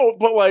 No,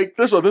 but like,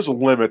 there's a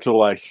limit to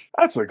like.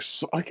 That's like,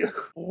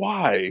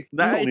 why? You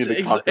don't need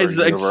to conquer a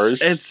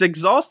universe. It's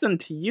exhausting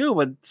to you,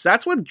 but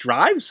that's what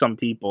drives some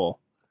people.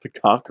 To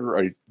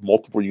conquer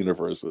multiple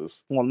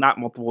universes. Well, not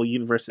multiple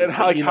universes. And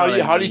how do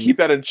you keep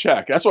that in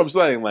check? That's what I'm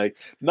saying. Like,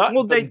 not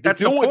well,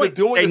 that's the point.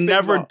 They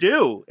never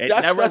do.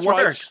 That's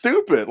why it's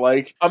stupid.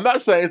 Like, I'm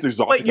not saying it's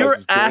exhausting. But you're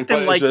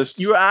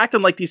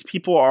acting like these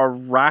people are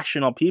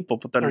rational people,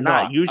 but they're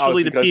not.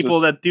 Usually, the people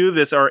that do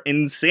this are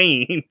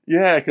insane.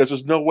 Yeah, because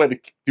there's no way to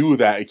do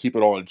that and keep it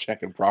all in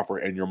check and proper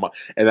in your mind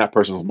and that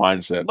person's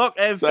mindset. Look,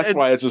 so that's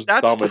why it's just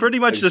that's dumb pretty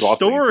much the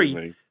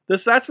story.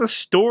 That's the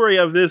story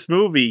of this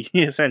movie,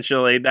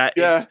 essentially.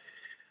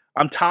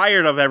 I'm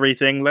tired of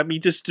everything. Let me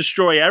just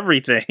destroy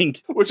everything.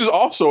 Which is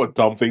also a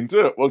dumb thing,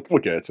 too. We'll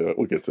get to it.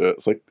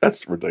 It's like,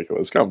 that's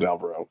ridiculous. Calm down,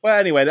 bro. Well,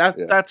 anyway,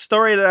 that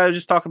story that I was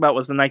just talking about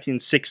was the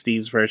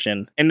 1960s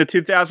version. In the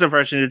 2000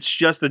 version, it's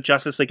just the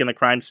Justice League and the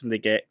Crime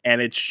Syndicate,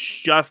 and it's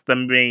just the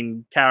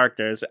main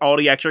characters. All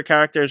the extra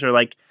characters are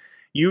like,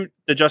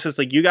 the Justice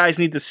League, you guys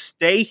need to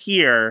stay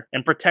here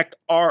and protect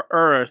our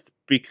Earth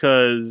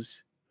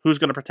because... who's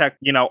going to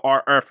protect,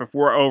 our Earth if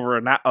we're over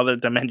in that other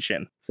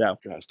dimension? So,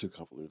 God, it's too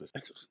convoluted.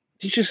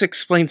 You just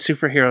explain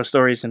superhero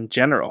stories in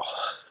general.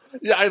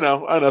 Yeah, I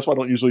know. That's why I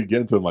don't usually get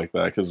into them like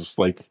that, because it's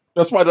like,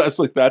 that's why I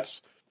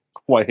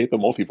hate the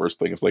multiverse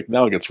thing. It's like,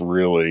 now it gets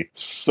really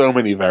so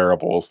many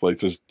variables, like,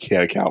 just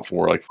can't account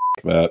for, like,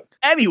 that.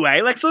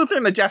 Anyway, Lex Luthor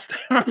and the Jester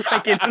are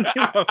breaking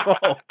into a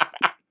vault.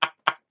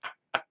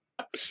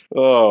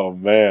 Oh,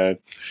 man.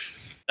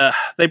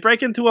 They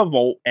break into a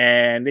vault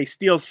and they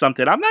steal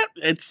something.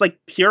 It's like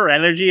pure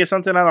energy or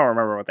something. I don't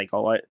remember what they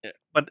call it.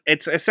 But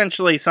it's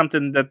essentially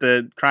something that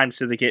the Crime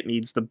Syndicate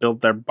needs to build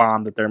their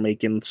bomb that they're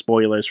making.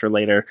 Spoilers for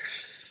later.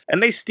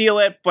 And they steal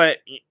it, but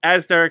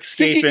as they're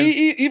escaping...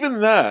 even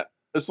that.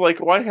 It's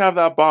like, why have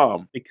that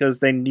bomb?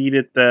 Because they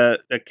needed to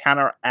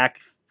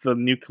counteract the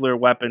nuclear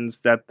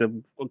weapons that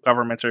the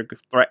governments are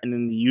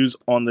threatening to use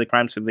on the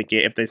Crime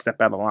Syndicate if they step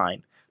out of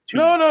line.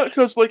 No,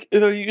 because like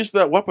if they use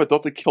that weapon,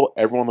 don't they kill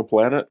everyone on the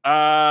planet?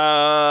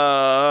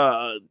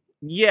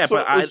 Yeah, so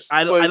but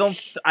I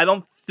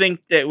don't think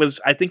that it was.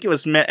 I think it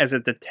was meant as a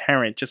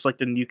deterrent, just like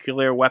the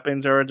nuclear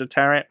weapons are a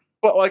deterrent.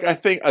 But like I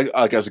think,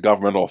 like as a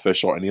governmental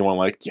official, anyone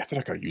like, they're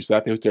not gonna use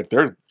that.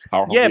 They're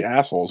powerful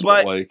assholes.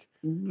 But like,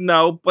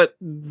 no, but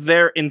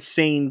they're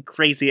insane,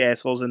 crazy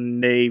assholes,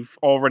 and they've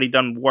already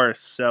done worse.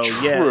 So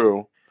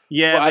true.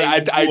 Yeah, I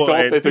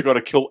don't think they're going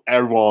to kill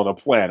everyone on the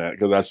planet,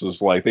 because that's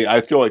just like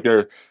I feel like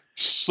they're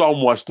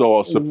somewhat still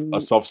a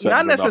self-centered.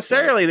 Not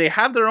necessarily. They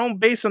have their own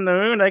base on the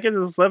moon. They can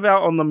just live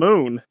out on the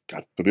moon.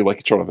 God, do they like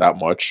each other that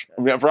much?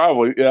 I mean,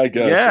 probably. Yeah, I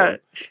guess.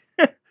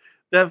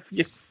 Yeah.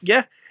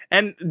 Yeah.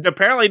 And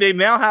apparently they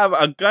now have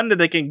a gun that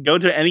they can go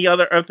to any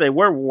other Earth they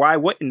were. Why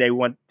wouldn't they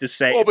want to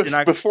say... Well,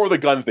 before the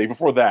gun thing,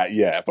 before that,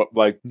 yeah. But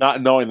like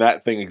not knowing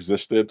that thing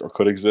existed or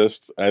could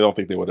exist, I don't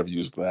think they would have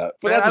used that.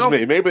 But that's just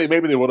me. Maybe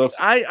they would have.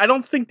 I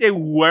don't think they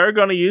were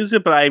going to use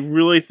it, but I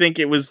really think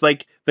it was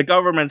like the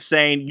government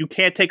saying, you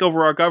can't take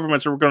over our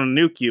governments or we're going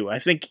to nuke you. I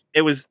think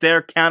it was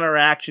their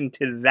counteraction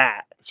to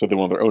that. So they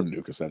want their own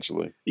nuke,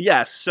 essentially.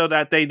 Yes, so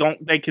that they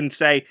can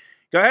say...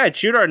 Go ahead,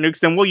 shoot our nukes,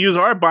 then we'll use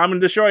our bomb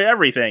and destroy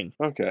everything.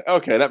 Okay,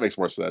 that makes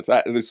more sense.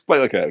 Okay,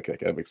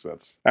 that makes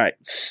sense. All right,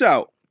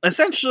 so,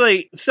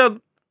 essentially,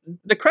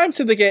 the Crime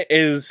Syndicate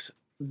is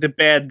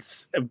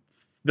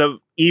the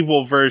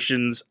evil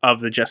versions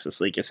of the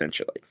Justice League,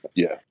 essentially.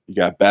 Yeah, you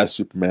got bad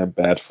Superman,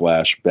 bad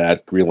Flash,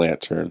 bad Green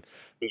Lantern.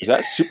 Is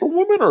that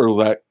Superwoman or is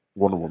that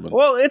Wonder Woman?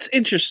 Well, it's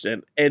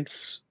interesting.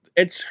 It's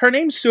her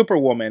name's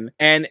Superwoman,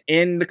 and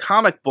in the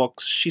comic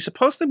books, she's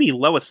supposed to be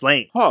Lois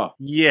Lane. Huh.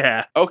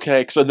 Yeah.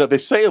 Okay, so they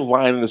say a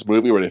line in this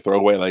movie where they throw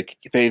away, like,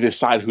 they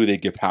decide who they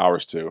give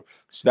powers to.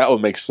 So that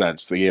would make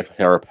sense. They give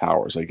her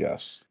powers, I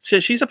guess. So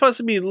she's supposed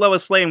to be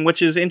Lois Lane,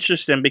 which is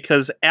interesting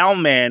because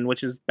Owlman,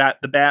 which is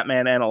the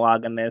Batman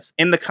analog in this,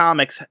 in the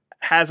comics,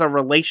 has a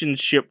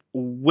relationship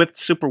with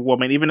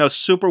Superwoman, even though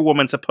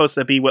Superwoman's supposed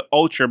to be with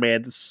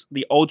Ultraman,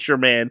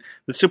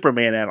 the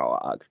Superman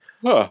analog.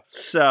 Huh.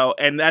 So,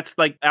 and that's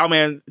like,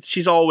 Owlman,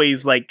 she's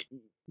always like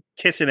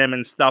kissing him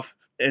and stuff,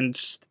 and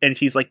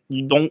she's like,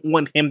 you don't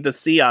want him to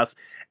see us.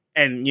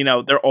 And,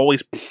 they're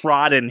always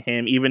prodding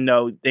him, even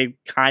though they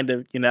kind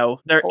of,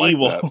 they're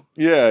evil. That.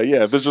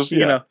 Yeah. There's just,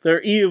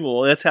 they're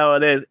evil. That's how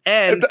it is.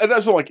 And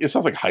that's like, it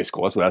sounds like high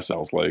school. That's what that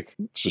sounds like.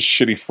 It's a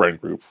shitty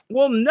friend group.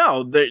 Well,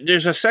 no,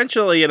 there's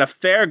essentially an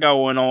affair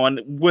going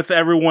on with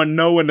everyone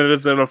knowing that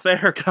there's an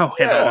affair going on.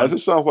 Yeah, it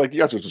just sounds like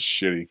you guys are just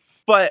shitty.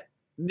 But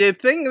the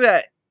thing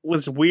that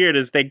was weird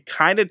is they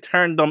kind of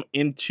turned them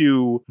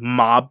into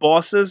mob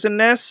bosses in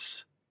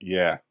this.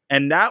 Yeah.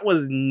 And that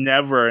was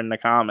never in the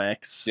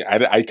comics.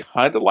 Yeah, I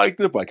kind of liked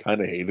it, but I kind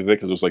of hated it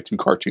because it was like too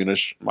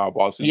cartoonish, mob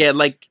bossy. Yeah,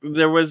 like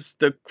there was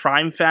the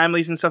crime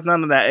families and stuff.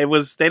 None of that.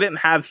 They didn't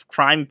have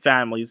crime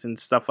families and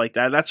stuff like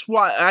that. That's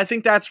why I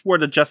think that's where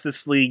the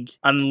Justice League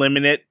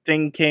Unlimited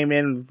thing came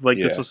in. Like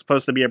this was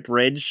supposed to be a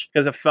bridge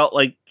because it felt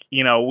like,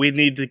 you know, we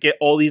need to get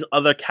all these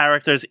other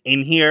characters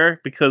in here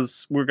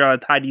because we're gonna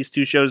tie these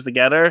two shows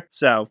together.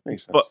 So,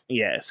 makes sense. But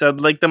yeah, so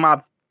like the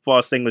mob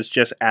boss thing was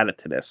just added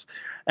to this.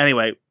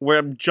 Anyway,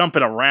 we're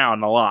jumping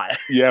around a lot.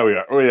 Yeah, we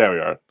are. Oh, yeah, we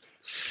are.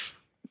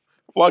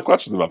 A lot of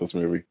questions about this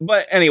movie.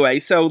 But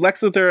anyway, so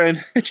Lex Luthor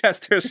and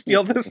Chester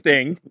steal this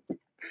thing.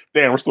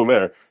 Damn, we're still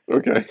there.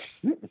 Okay.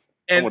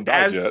 And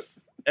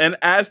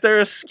as they're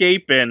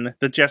escaping,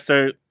 the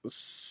Jester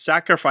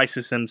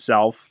sacrifices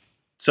himself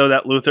so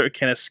that Luthor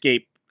can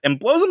escape and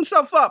blows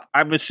himself up.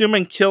 I'm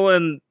assuming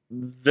killing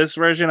this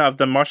version of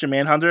the Martian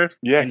Manhunter.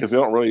 Yeah, because they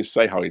don't really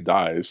say how he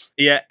dies.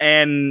 Yeah,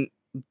 and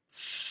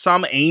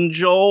some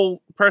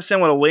angel person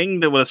with a wing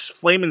that with a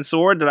flaming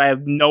sword that I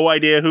have no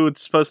idea who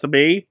it's supposed to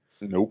be.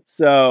 Nope.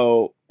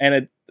 So,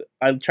 and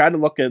I tried to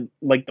look at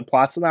like the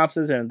plot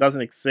synopsis and it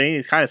doesn't explain.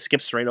 It kind of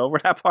skips straight over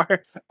that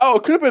part. Oh,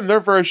 it could have been their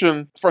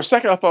version. For a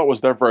second, I thought it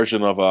was their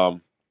version of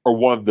or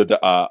one of the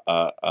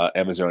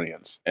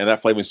Amazonians, and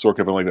that flaming sword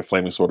could have been like the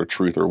flaming sword of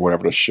truth or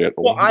whatever the shit.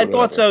 Well, I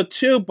thought so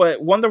too,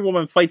 but Wonder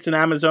Woman fights an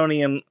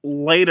Amazonian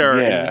later,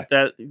 and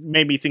that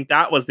made me think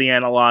that was the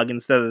analog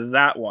instead of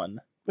that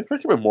one.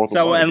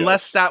 So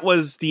unless that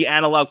was the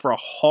analog for a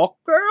Hawk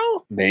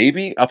Girl?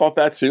 Maybe. I thought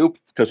that too,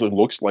 because it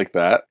looks like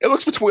that. It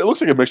looks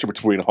like a mixture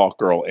between Hawk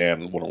Girl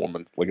and Wonder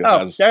Woman. Like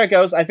there it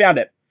goes. I found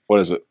it. What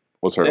is it?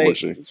 What's her? What is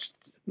she?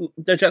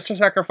 The Jester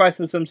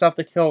sacrifices himself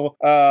to kill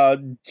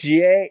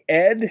J.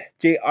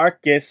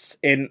 Arcus,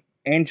 and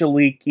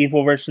Angelique,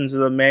 evil versions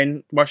of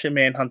the Martian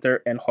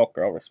Manhunter and Hawk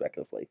Girl,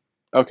 respectively.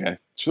 Okay.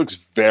 She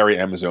looks very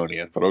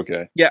Amazonian, but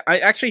okay.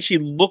 Yeah, she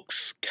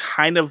looks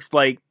kind of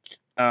like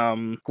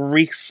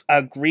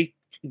Greek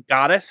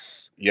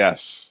goddess.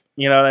 Yes.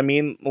 You know what I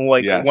mean?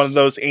 Like one of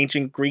those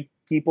ancient Greek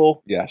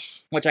people.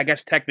 Yes. Which I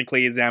guess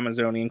technically is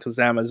Amazonian because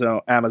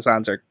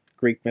Amazons are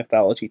Greek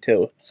mythology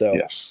too. So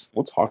yes.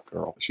 What's Hawk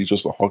Girl? She's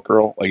just a Hawk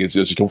Girl? Like,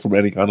 does she come from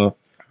any kind of?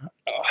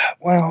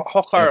 Well,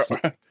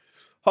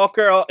 Hawk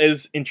Girl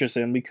is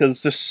interesting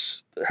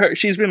because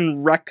she's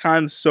been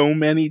retconned so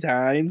many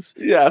times.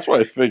 Yeah, that's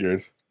what I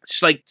figured.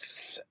 She's like.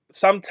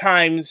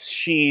 Sometimes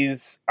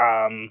she's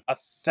from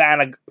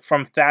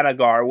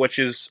Thanagar, which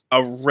is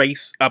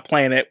a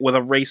planet with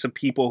a race of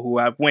people who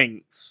have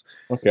wings.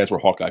 Okay, that's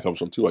where Hawkeye comes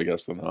from too, I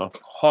guess, then, huh?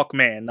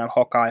 Hawkman, not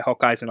Hawkeye.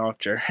 Hawkeye's an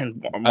archer.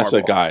 I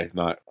said guy,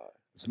 not...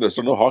 There's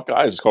no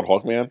Hawkeye? It's called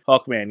Hawkman?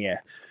 Hawkman, yeah.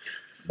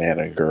 Man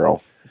and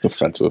girl.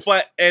 Defensive.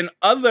 But in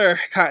other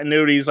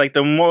continuities, like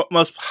the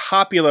most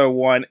popular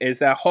one is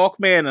that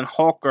Hawkman and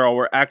Hawkgirl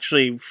were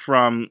actually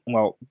from,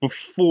 well,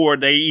 before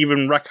they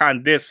even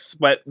retconned this,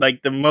 but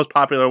like the most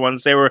popular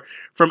ones, they were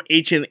from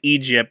ancient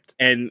Egypt,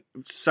 and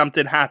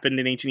something happened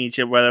in ancient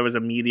Egypt, whether it was a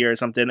meteor or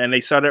something, and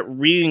they started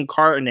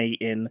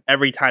reincarnating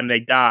every time they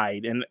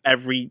died, and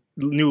every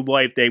new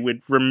life they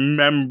would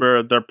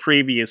remember their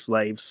previous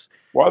lives.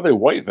 Why are they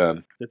white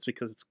then? It's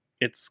because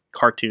it's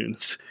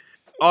cartoons.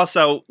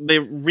 Also, the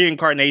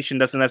reincarnation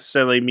doesn't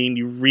necessarily mean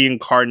you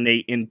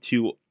reincarnate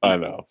into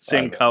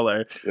same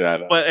color. Yeah, I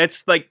know. But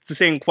it's like the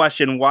same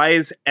question. Why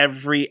is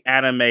every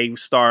anime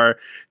star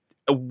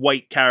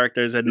white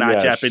characters and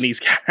not Japanese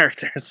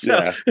characters?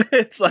 So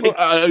it's like... Well,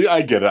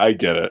 I get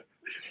it.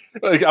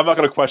 Like, I'm not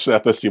going to question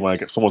that this scene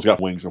when someone's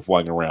got wings and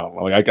flying around.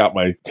 Like, I'm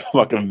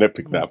not going to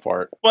nitpick that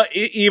part. But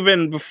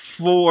even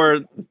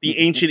before the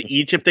ancient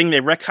Egypt thing, they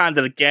retconned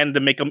it again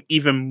to make them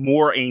even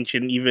more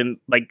ancient,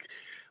 even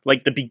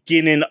like the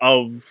beginning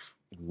of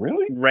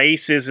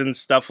races and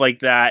stuff like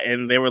that,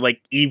 and they were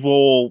like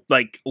evil,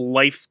 like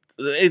life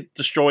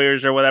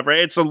destroyers or whatever.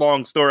 It's a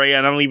long story,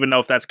 and I don't even know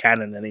if that's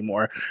canon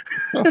anymore.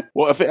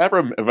 Well, if they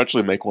ever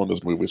eventually make one of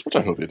those movies, which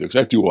I hope they do, because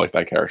I do like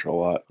that character a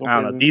lot. I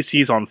don't know.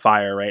 DC's on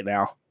fire right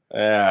now.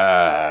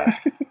 At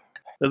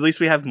least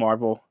we have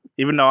Marvel.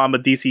 Even though I'm a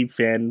DC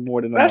fan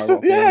more than a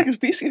Marvel fan. Yeah, because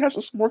DC has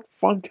some more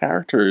fun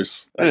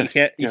characters. You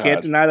can't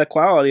deny the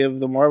quality of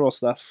the Marvel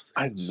stuff.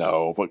 I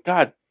know, but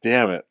god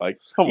damn it.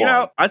 Like, come on. You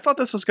know, I thought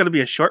this was going to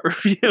be a short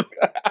review.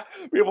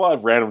 We have a lot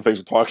of random things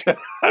we're talking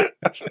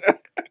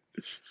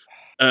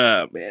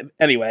about. Man.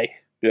 Anyway.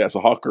 Yeah, so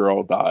Hawk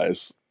Girl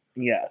dies.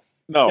 Yes.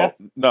 No.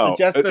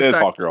 It is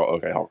Hawk Girl.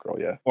 Okay, Hawk Girl,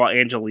 yeah. Well,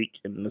 Angelique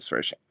in this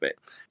version. But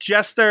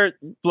Jester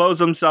blows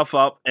himself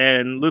up,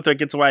 and Luthor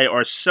gets away,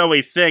 or so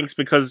he thinks,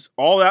 because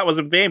all that was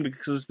in vain,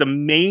 because the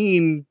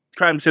main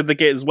crime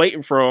syndicate is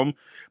waiting for him,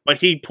 but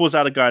he pulls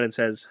out a gun and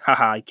says,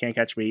 haha, you can't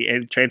catch me,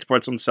 and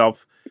transports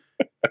himself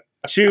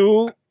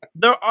to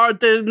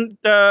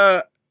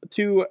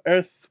to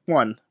Earth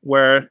 1,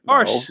 where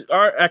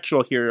our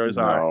actual heroes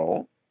are.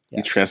 Yes.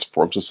 He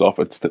transforms himself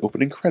into the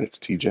opening credits,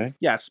 TJ.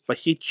 Yes, but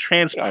he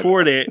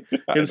transported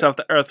himself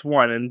to Earth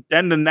 1, and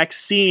then the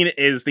next scene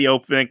is the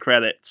opening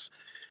credits.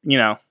 You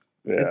know.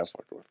 Yeah, I'm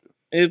fucking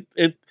with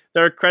you.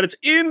 There are credits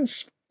in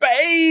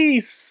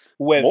space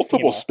with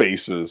multiple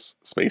spaces.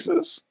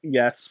 Spaces?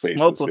 Yes,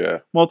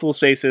 Spaces, multiple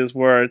spaces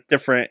were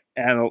different,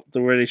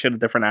 where they showed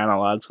different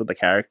analogs with the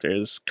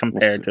characters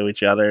compared to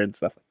each other and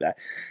stuff like that.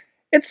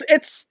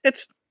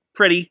 It's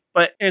pretty,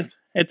 but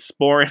it's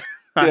boring.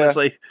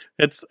 Honestly,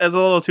 it's a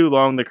little too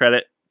long. The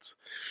credits.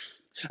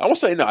 I will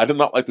say, no, I did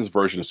not like this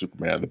version of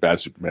Superman, the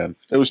bad Superman.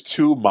 It was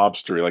too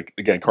mobstery, like,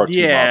 again, cartoon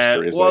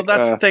mobstery. It's well,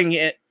 that's the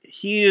thing.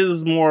 He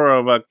is more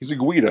of a... He's a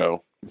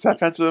Guido. Is that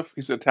offensive?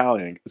 He's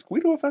Italian. Is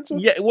Guido offensive?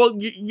 Yeah, well,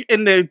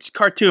 in the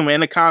cartoon, in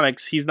the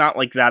comics, he's not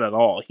like that at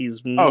all.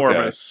 He's more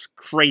of a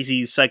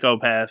crazy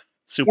psychopath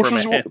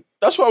Superman.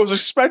 That's what I was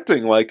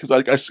expecting, like, because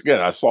I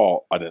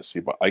didn't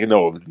see, but I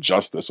know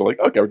Justice, so like,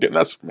 okay, we're getting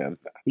that Superman.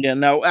 Yeah,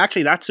 no,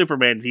 actually, that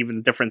Superman's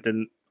even different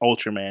than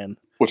Ultraman.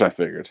 Which I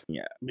figured.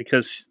 Yeah,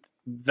 because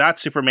that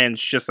Superman's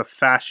just a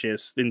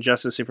fascist,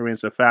 Injustice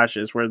Superman's a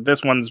fascist, where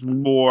this one's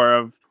more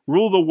of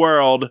rule the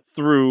world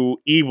through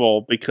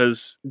evil,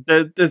 because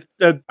the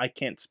I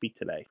can't speak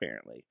today,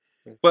 apparently.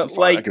 But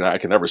like, I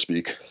can never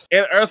speak.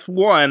 In Earth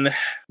 1,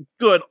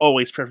 good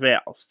always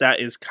prevails. That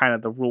is kind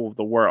of the rule of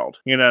the world.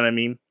 You know what I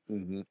mean?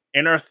 Mm-hmm.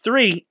 In Earth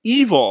 3,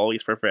 evil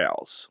always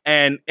prevails.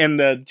 And in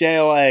the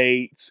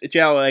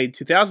JLA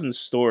 2000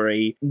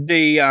 story,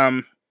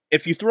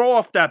 if you throw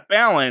off that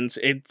balance,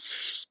 it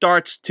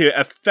starts to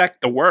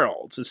affect the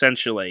worlds,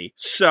 essentially.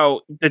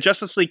 So the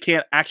Justice League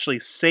can't actually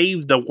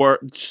save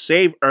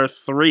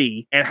Earth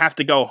 3 and have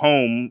to go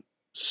home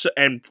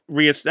and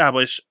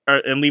reestablish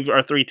and leave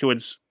Earth 3 to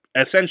its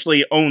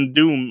essentially own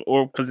doom,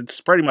 or because it's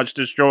pretty much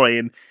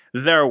destroying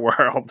their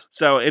world.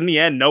 So in the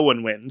end, no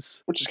one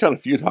wins. Which is kind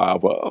of futile,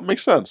 but it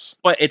makes sense.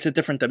 But it's a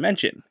different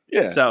dimension.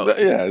 Yeah,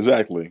 yeah,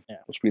 exactly. Yeah.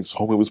 Which means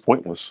Homie was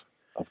pointless.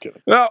 I'm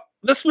kidding. Well,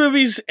 this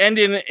movie's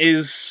ending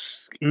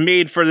is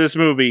made for this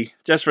movie,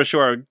 just for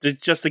sure,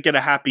 just to get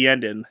a happy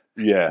ending.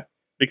 Yeah.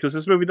 Because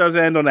this movie does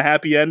end on a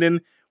happy ending,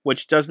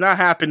 which does not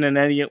happen in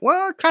any...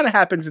 Well, it kind of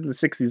happens in the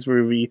 60s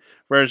movie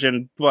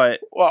version,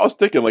 but... Well, I was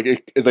thinking, like,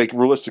 it's like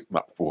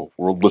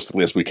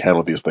realistically as we can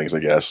with these things, I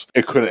guess.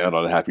 It couldn't end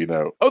on a happy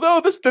note.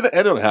 Although this didn't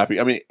end on a happy...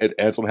 I mean, it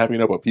ends on a happy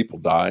note, but people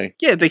die.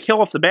 Yeah, they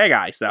kill off the bad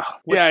guys, though.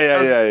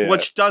 Yeah.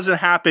 Which doesn't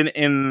happen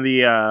in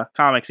the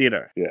comics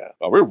either. Yeah.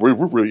 Oh, we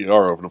really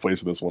are over the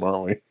place in this one,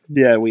 aren't we?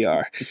 Yeah, we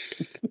are.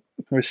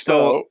 We're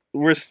still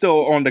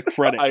on the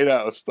credits. I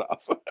know,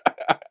 stop.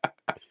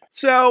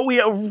 So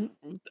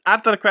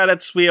after the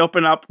credits, we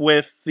open up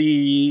with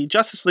the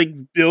Justice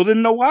League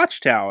building the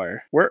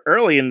Watchtower. We're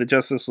early in the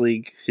Justice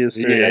League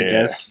history, I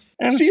guess.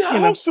 And, see, how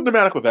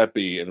cinematic would that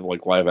be in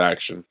like live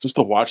action? Just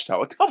a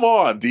Watchtower. Like, come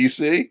on,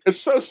 DC. It's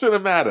so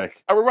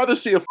cinematic. I would rather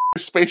see a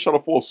space shuttle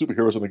full of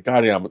superheroes than a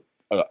goddamn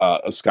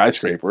a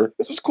skyscraper.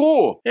 This is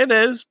cool. It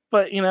is,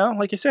 but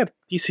like I said,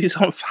 DC's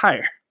on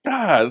fire.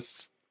 God,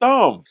 it's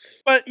dumb.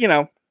 But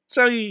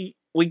so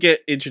we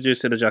get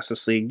introduced to the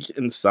Justice League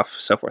and stuff,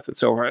 so forth and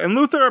so on. And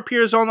Luthor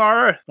appears on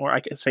our Earth, or I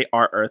can say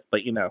our Earth,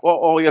 but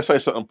Well, yes, I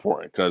said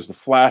important, because the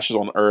Flash is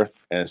on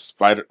Earth, and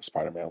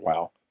Spider-Man,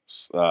 wow.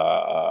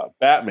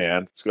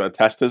 Batman is going to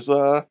test his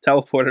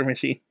teleporter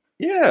machine.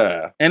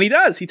 Yeah. And he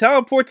does. He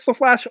teleports the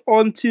Flash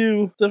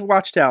onto the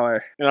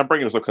Watchtower. And I'm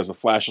bringing this up because the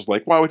Flash is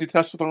like, why would you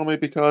test it on me?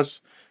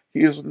 Because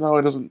he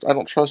doesn't, I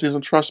don't trust, he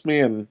doesn't trust me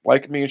and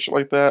like me and shit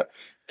like that.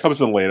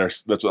 Comes in later.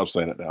 That's what I'm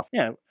saying it now.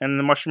 Yeah. And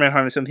the Martian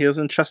Manhunter said he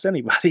doesn't trust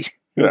anybody.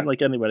 He doesn't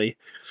like anybody.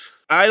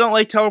 I don't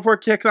like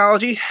teleport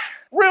technology.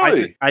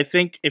 Really? I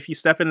think if you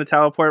step in the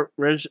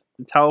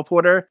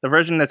teleporter, the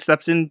version that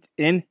steps in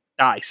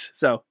dies.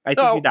 So I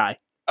think you die.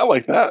 I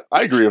like that.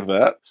 I agree with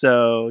that.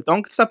 So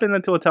don't step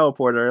into a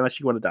teleporter unless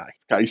you want to die.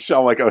 God, you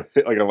sound like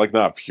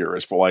not a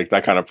purist, but like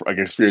that kind of like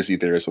conspiracy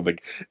theorist. So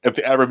like, if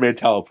they ever made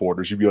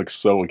teleporters, you'd be like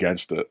so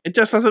against it. It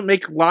just doesn't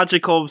make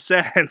logical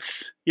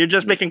sense. You're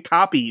just making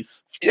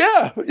copies.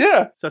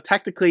 Yeah. So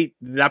technically,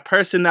 that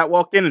person that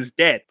walked in is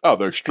dead. Oh,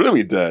 they're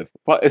extremely dead.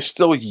 But it's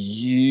still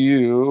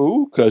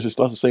you, because it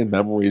still has the same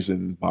memories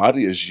and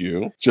body as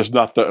you, just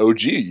not the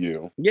OG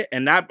you. Yeah,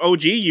 and that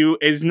OG you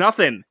is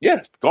nothing. Yeah,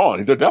 it's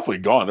gone. They're definitely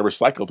gone. They're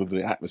recycled into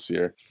the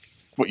atmosphere.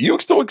 But you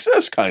still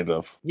exist, kind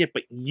of. Yeah,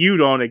 but you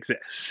don't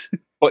exist.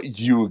 But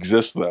you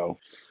exist, though.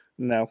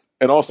 No.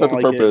 In all sense of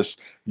purpose,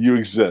 you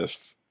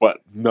exist,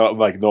 but no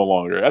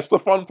longer. That's the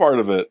fun part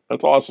of it.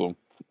 That's awesome.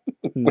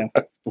 No.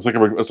 It's like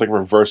a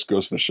reverse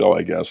Ghost in the Shell,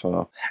 I guess,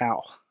 huh?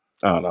 How?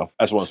 I don't know.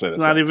 I just want to say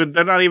that.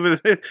 They're not even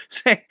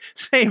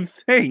same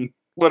thing.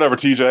 Whatever,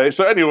 TJ.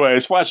 So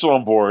anyways, Flash is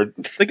on board.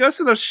 The Ghost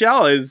in the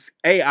Shell is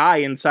AI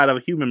inside of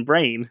a human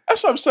brain.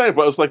 That's what I'm saying,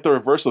 but it's like the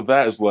reverse of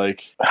that is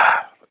like...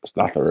 It's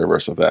not the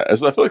reverse of that. I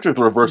feel like it's like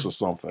the reverse of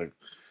something.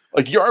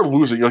 Like, you are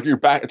losing. You're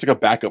back. It's like a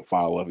backup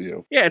file of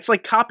you. Yeah, it's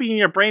like copying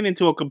your brain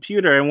into a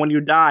computer, and when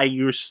you die,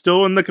 you're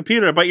still in the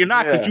computer, but you're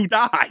not because you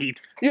died.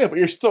 Yeah, but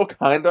you're still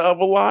kind of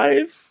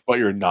alive, but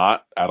you're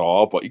not at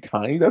all, but you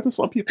kind of to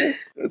some people.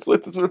 It's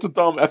a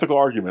dumb ethical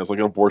argument. It's like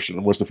an abortion.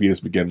 And what's the fetus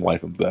begin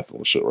life and death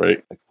and shit,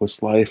 right? Like,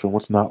 what's life and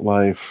what's not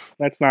life?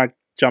 That's not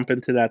jump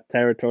into that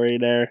territory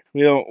there.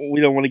 We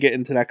don't want to get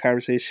into that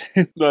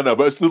conversation. No,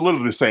 but it's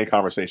literally the same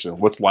conversation.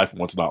 What's life and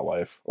what's not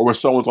life? Or when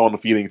someone's on the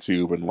feeding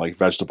tube and like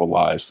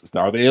vegetabilized,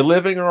 are they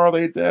living or are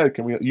they dead?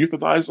 Can we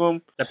euthanize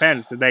them?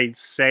 Depends. Did they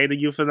say to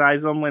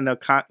euthanize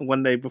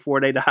them before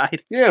they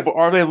died? Yeah, but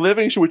are they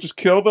living? Should we just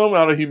kill them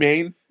out of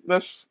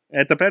humaneness?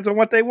 It depends on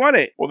what they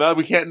wanted. Well, now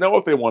we can't know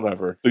if they want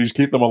ever. Do you just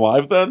keep them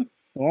alive then?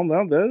 Well,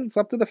 no, it's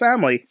up to the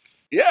family.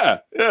 Yeah.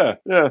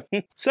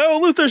 So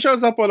Luther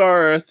shows up on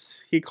Earth.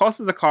 He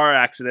causes a car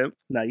accident.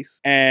 Nice.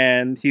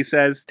 And he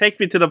says, take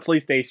me to the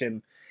police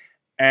station.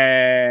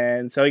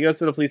 And so he goes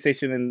to the police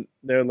station and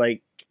they're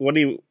like,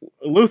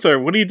 Luther,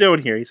 what are you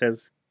doing here? He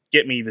says,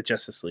 get me the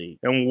Justice League.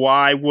 And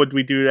why would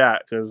we do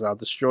that? Because I'll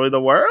destroy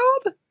the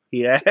world?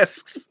 He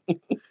asks.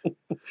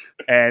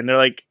 And they're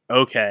like,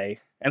 okay.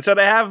 And so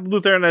they have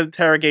Luther in an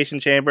interrogation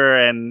chamber,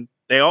 and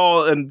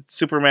and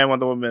Superman,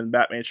 Wonder Woman, and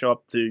Batman show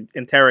up to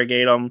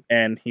interrogate him,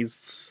 and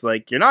he's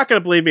like, you're not going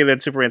to believe me.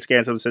 Then Superman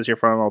scans him and says, you're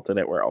from an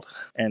alternate world.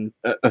 And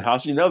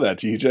how's he know that,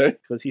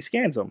 TJ? Because he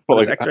scans him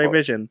with X-ray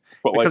vision.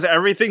 Because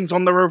everything's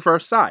on the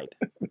reverse side.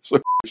 It's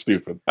so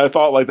stupid. I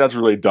thought, like, that's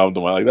really dumb to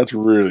me. Like, that's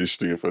really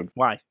stupid.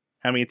 Why?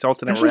 I mean, it's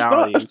alternate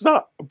reality. It's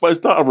not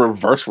a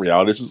reverse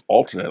reality. It's just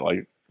alternate.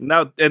 Like,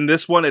 no, in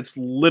this one, it's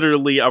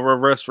literally a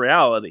reverse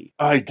reality.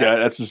 I get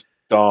it. That's just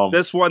dumb.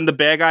 This one, the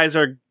bad guys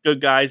are good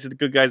guys, and the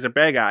good guys are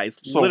bad guys.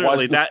 So literally,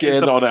 why's the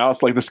skin on the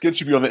outside? Like, the skin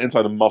should be on the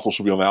inside, the muscle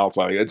should be on the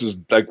outside. It's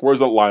just, like, where's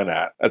that line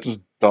at? That's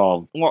just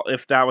dumb. Well,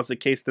 if that was the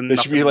case, then they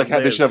should be like,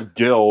 they should have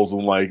gills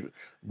and, like,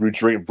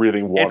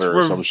 breathing water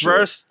or some shit. It's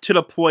reversed to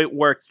the point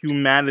where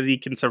humanity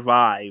can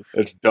survive.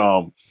 It's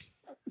dumb.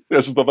 I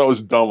just thought that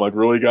was dumb. Like,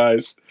 really,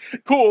 guys?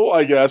 Cool,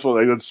 I guess, but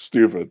like, that's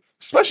stupid.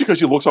 Especially because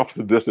she looks off at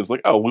the distance,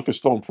 like, oh, Luther's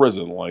still in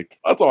prison. Like,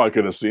 that's all I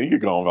could have seen. You're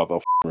going about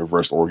the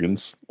reversed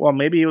organs. Well,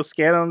 maybe he was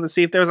scanning him to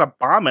see if there was a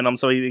bomb in him,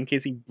 in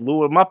case he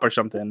blew him up or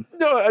something.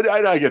 No,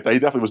 I get that. He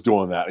definitely was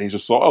doing that. And he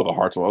just saw, oh, the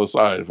heart's on the other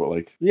side. But,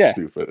 like,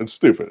 stupid. It's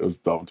stupid. It was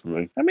dumb to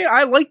me. I mean,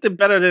 I liked it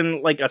better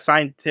than, like, a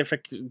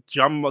scientific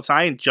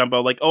science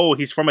jumbo. Like, oh,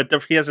 he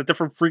has a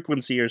different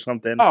frequency or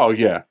something. Oh,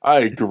 yeah. I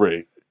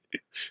agree.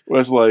 It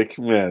was like,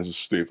 man, this is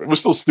stupid. It was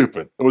still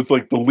stupid. It was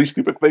like the least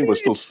stupid thing, but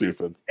still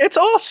stupid. It's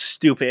all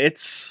stupid.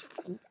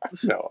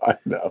 I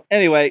know.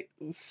 Anyway,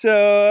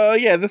 so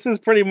yeah, this is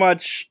pretty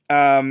much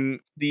our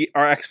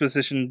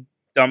exposition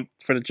dump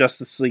for the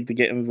Justice League to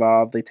get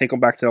involved. They take them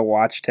back to the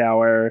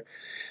Watchtower.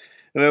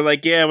 And they're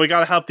like, yeah, we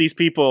gotta help these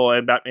people.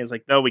 And Batman's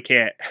like, no, we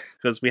can't.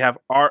 Because we have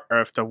our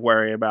Earth to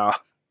worry about.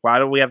 Why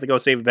do we have to go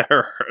save their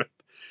Earth?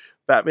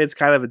 Batman's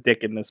kind of a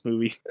dick in this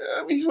movie.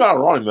 I mean, he's not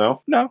wrong,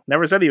 though. No,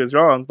 never said he was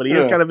wrong, but he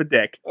is kind of a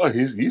dick. Oh,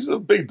 he's a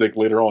big dick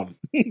later on.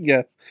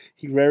 Yeah,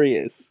 he very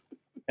is.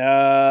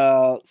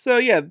 So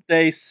yeah,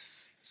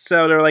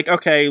 they're like,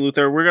 okay,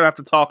 Luther, we're gonna have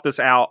to talk this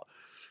out,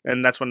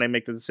 and that's when they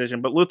make the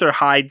decision. But Luther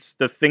hides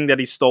the thing that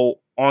he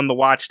stole on the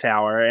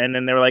Watchtower, and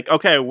then they're like,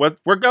 okay,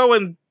 we're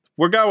going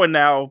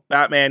now,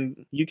 Batman.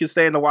 You can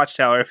stay in the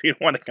Watchtower if you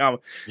don't want to come.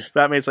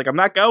 Batman's like, I'm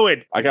not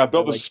going. I gotta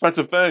build this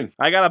expensive thing.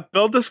 I gotta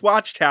build this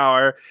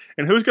Watchtower,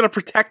 and who's gonna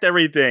protect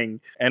everything?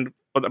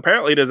 But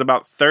apparently there's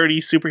about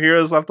 30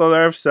 superheroes left on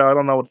Earth, so I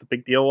don't know what the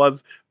big deal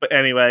was. But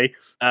anyway,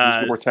 who's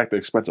gonna protect the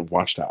expensive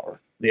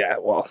Watchtower? Yeah,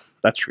 well,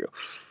 that's true.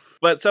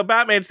 But so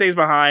Batman stays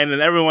behind,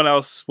 and everyone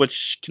else,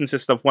 which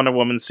consists of Wonder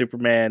Woman,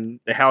 Superman,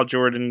 the Hal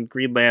Jordan,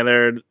 Green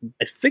Lantern.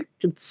 I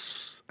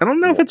don't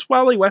know if it's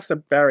Wally West or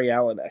Barry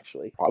Allen,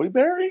 actually. Probably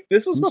Barry?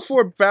 This was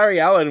before Barry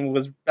Allen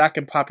was back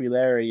in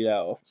popularity,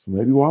 though. So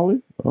maybe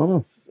Wally? I don't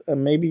know.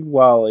 Maybe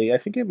Wally. I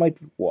think it might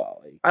be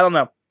Wally. I don't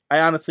know.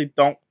 I honestly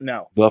don't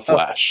know. The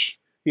Flash.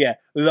 Yeah,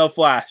 The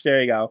Flash. There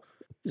you go.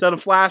 So the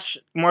Flash,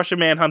 Martian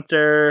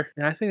Manhunter,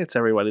 and I think it's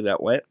everybody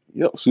that went.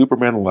 Yep,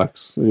 Superman and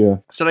Lex. Yeah.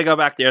 So they go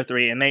back to Earth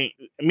 3, and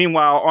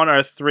meanwhile, on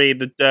Earth 3,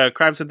 the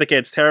crime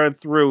syndicate's tearing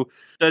through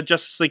the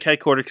Justice League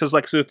headquarters because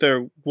Lex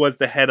Luthor was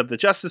the head of the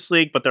Justice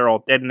League, but they're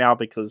all dead now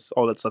because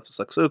all that's left is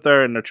Lex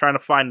Luthor, and they're trying to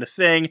find the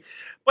thing.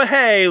 But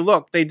hey,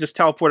 look, they just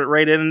teleported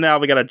right in, and now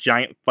we got a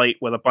giant fight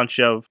with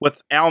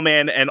with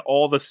Owlman and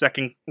all the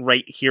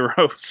second-rate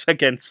heroes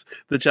against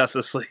the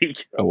Justice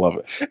League. I love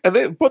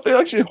it. But they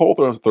actually hold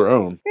their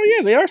own. Well,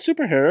 yeah, they are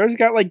superheroes. You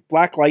got, like,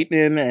 Black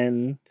Lightning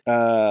and...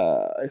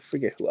 I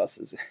forget who else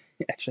is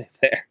actually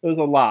there. There's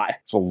a lot.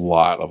 It's a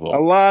lot of them. A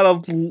lot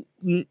of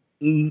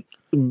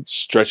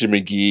Stretchy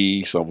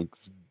McGee, some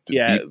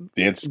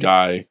dance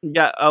guy.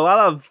 Yeah, a lot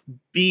of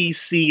B,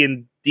 C,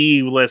 and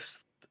D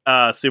list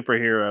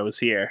superheroes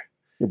here.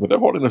 Yeah, but they're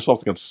holding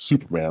themselves against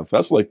Superman. So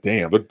that's like,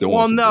 damn, they're doing.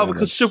 Well, no,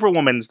 because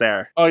Superwoman's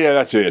there. Oh yeah,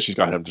 that's it. Yeah, she's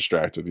got him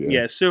distracted.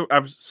 Yeah.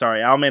 I'm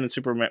sorry, Owlman and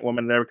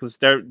Superwoman there because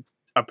they're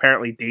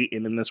apparently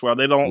dating in this world.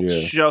 They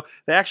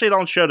actually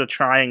don't show the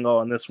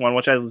triangle in this one,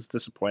 which I was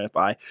disappointed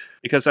by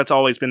because that's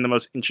always been one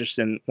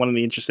of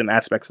the interesting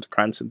aspects of the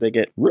crime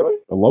syndicate. Really?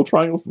 A love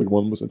triangle is like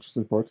one of the most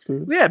interesting parts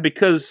too? Yeah,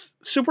 because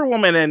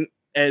Superwoman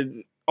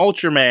and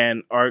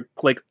Ultraman are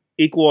like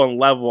equal and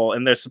level,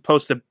 and they're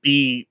supposed to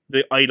be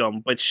the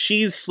item, but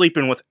she's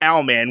sleeping with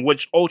Owlman,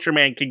 which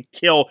Ultraman can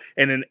kill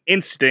in an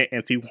instant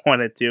if he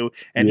wanted to,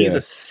 and he's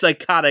a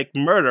psychotic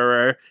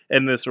murderer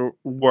in this world.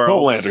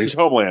 Homelander, he's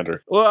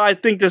Homelander. Well, I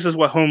think this is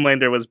what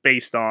Homelander was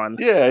based on.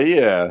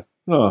 Yeah.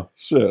 Oh,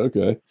 shit,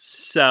 okay.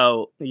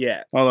 So,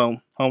 yeah.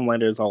 Although,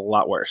 Homelander is a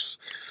lot worse.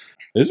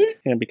 Is he?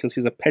 Yeah, because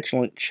he's a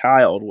petulant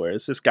child,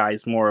 whereas this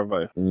guy's more of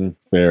a...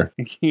 fair.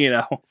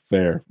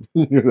 Fair.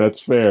 That's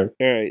fair.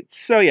 Alright,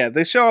 so yeah,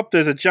 they show up,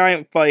 there's a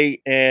giant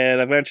fight,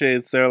 and eventually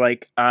they're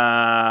like,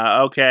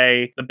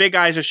 okay, the big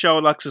guys are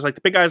showing up. It's like,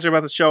 the big guys are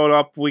about to show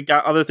up, we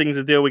got other things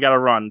to do, we gotta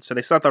run. So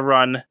they start to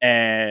run,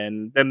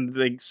 and then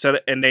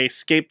they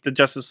escape the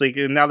Justice League,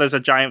 and now there's a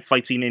giant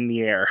fight scene in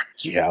the air.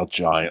 Yeah,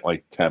 giant,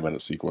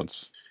 10-minute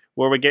sequence.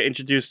 Where we get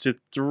introduced to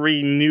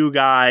 3 new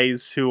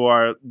guys who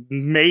are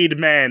made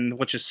men,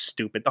 which is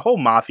stupid. The whole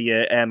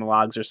Mafia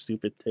analogs are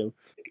stupid too.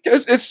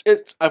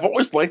 It's I've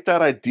always liked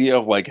that idea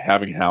of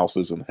having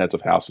houses and heads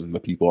of houses and the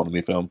people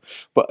underneath them,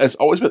 but it's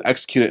always been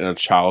executed in a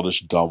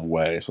childish, dumb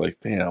way. It's like,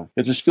 damn,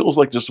 it just feels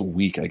just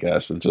weak, I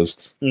guess, and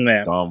just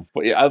dumb.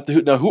 But yeah,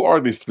 now who are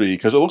these 3?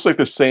 Because it looks like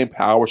the same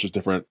power, it's just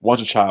different.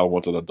 One's a child,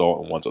 one's an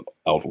adult, and one's an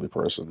elderly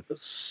person.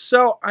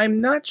 So I'm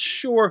not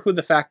sure who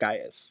the fat guy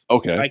is.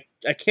 Okay.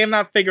 I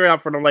cannot figure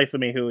out for the life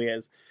of me who he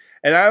is.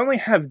 And I only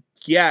have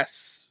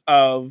guess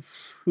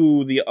of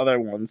who the other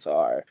ones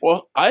are.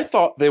 Well, I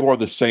thought they were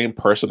the same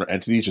person or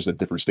entity, just at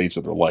different stages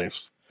of their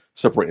lives.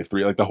 Separated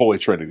 3, the Holy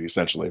Trinity,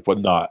 essentially, but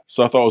not.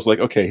 So I thought it was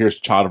okay, here's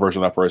child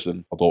version of that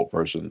person, adult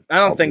version. I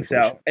don't think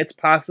so. It's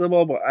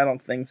possible, but I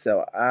don't think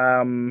so.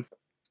 I'm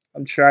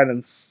trying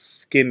to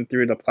skim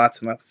through the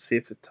plots enough to see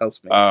if it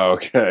tells me. Oh,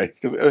 okay.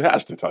 Because it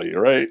has to tell you,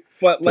 right?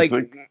 But,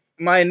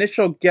 my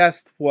initial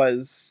guess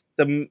was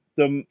the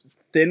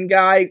thin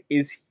guy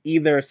is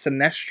either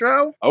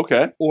Sinestro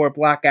or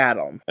Black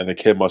Adam. And the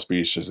kid must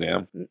be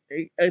Shazam.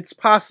 It's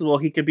possible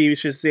he could be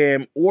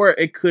Shazam, or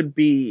it could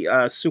be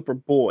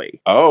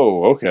Superboy.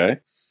 Oh, okay.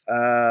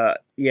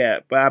 Yeah,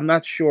 but I'm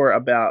not sure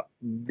about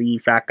the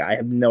fat guy. I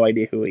have no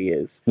idea who he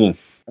is.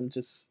 I'm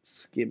just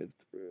skimming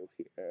through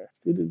here.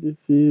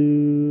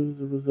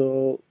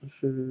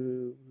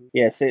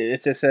 Yes,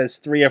 it just says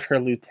 3 of her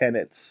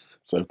lieutenants.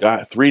 So I've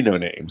got 3 no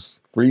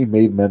names. 3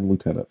 made men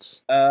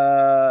lieutenants.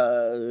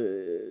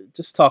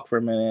 Just talk for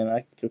a minute and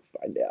I can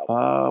find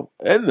out.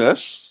 In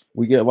this,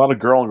 we get a lot of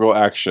girl and girl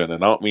action,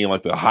 and I don't mean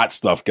the hot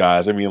stuff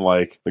guys. I mean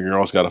the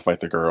girls gotta fight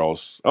the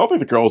girls. I don't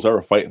think the girls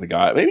ever fight the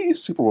guy. Maybe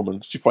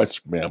Superwoman, she fights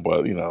Superman,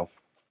 but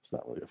it's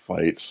not really a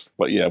fight.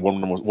 But yeah,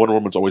 Wonder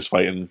Woman's always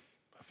fighting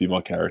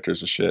female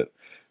characters and shit.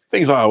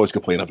 Things I always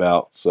complain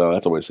about, so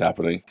that's always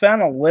happening.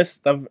 Found a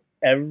list of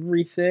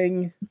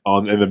everything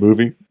in the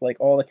movie,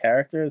 all the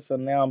characters. So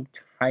now I'm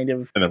kind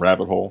of in the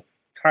rabbit hole,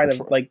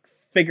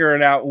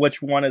 figuring out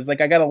which one is I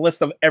got a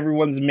list of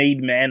everyone's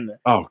made men.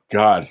 Oh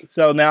God!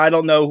 So now I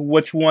don't know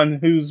which one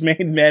whose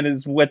made men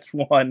is which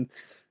one.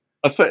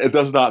 I'll say it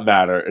does not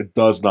matter. It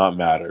does not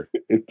matter.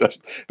 It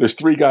does. There's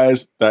 3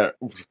 guys that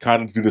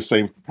kind of do the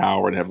same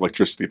power and have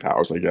electricity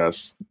powers. I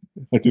guess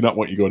I do not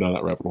want you going down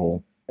that rabbit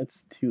hole.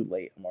 It's too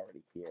late. I'm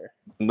already here.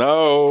 No.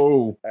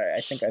 All right, I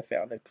think I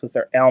found it because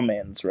they're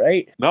Owlmans,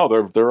 right? No,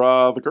 they're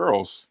the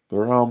girls. They're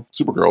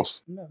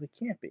Supergirls. No, they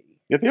can't be.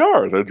 Yeah, they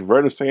are. They're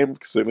wearing the same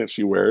signet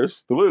she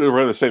wears. They're literally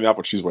wearing the same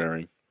outfit she's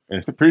wearing.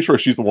 And I'm pretty sure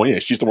she's the one. Yeah,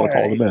 she's the one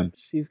calling them in.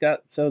 She's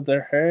got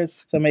they're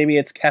hers. So maybe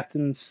it's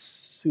Captain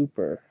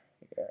Super.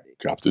 Yeah.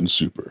 Captain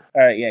Super.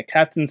 All right, yeah,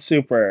 Captain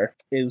Super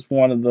is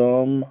one of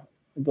them.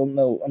 I don't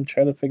know. I'm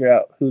trying to figure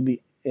out who the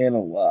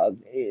analog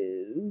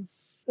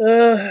is.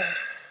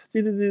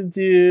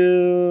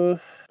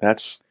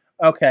 That's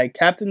okay.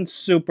 Captain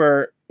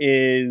Super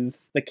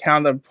is the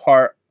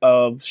counterpart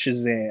of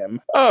Shazam.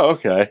 Oh,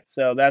 okay.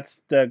 So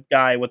that's the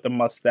guy with the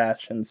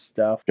mustache and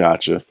stuff.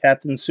 Gotcha.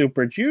 Captain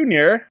Super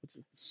Junior, which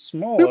is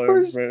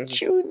smaller. Super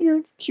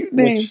Junior, cute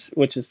name.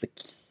 Which is the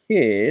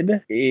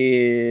kid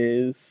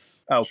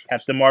is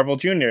Captain Marvel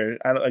Junior.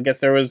 I guess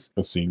there was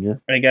a senior.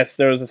 I guess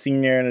there was a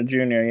senior and a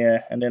junior.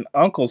 Yeah, and then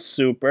Uncle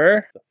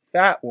Super.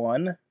 Fat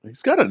one.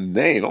 He's got a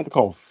name. Don't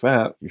call him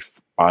fat. You're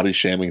body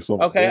shaming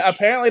something. Okay, bitch.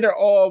 Apparently they're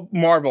all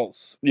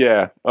Marvels.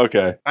 Yeah,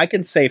 okay. I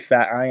can say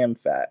fat. I am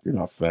fat. You're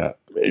not fat.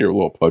 You're a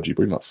little pudgy,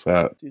 but you're not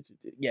fat.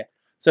 Yeah.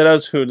 So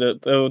those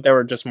they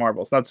were just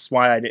Marvels. That's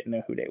why I didn't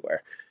know who they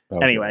were.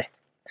 Okay. Anyway.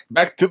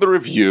 Back to the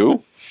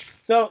review.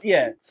 So,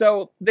 yeah.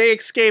 So, they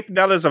escape.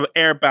 Now there's an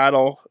air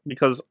battle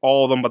because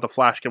all of them but the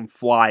Flash can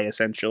fly,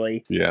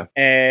 essentially. Yeah.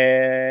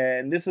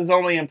 And this is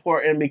only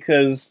important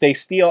because they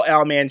steal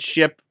Owlman's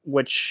ship,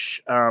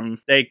 which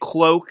they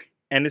cloak.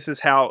 And this is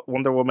how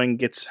Wonder Woman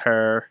gets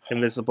her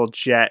invisible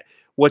jet,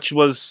 which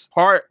was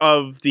part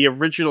of the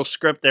original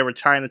script they were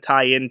trying to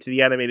tie into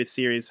the animated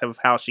series of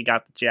how she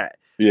got the jet.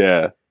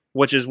 Yeah.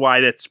 Which is why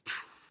this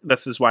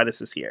is why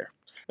this is here.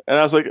 And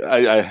I was like,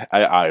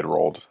 I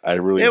rolled. I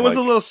really. It was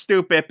a little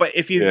stupid, but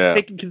if you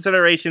take in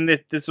consideration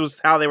that this was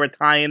how they were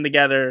tying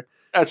together,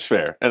 that's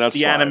fair, and that's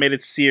the fine.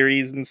 Animated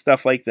series and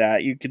stuff like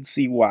that. You can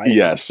see why.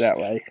 Yes, that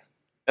way.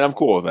 And I'm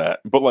cool with that.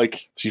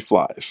 But she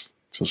flies.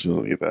 So she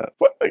doesn't need that.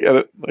 But I get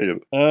it.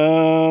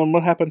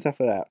 What happens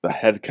after that? The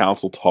head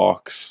council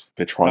talks.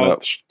 They're trying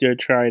They're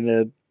trying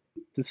to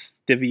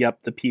divvy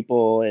up the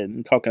people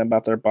and talking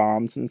about their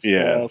bombs and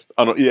stuff.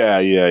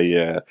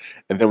 Yeah.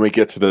 And then we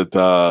get to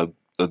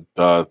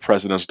the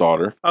president's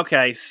daughter.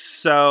 Okay,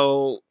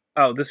 so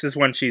this is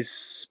when she's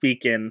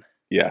speaking.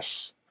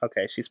 Yes.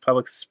 Okay, she's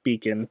public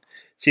speaking.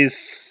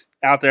 She's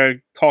out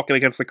there talking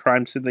against the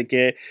crime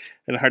syndicate,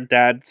 and her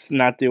dad's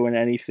not doing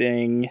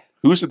anything.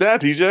 Who's the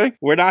dad, TJ?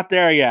 We're not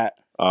there yet.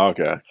 Oh,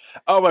 okay.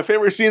 Oh, my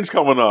favorite scene's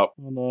coming up.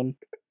 Hold on.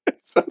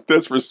 It's so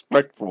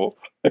disrespectful.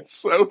 It's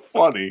so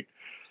funny.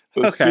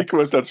 The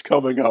sequence that's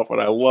coming up,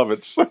 and I love it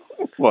so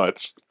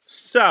much.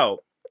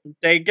 So,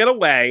 they get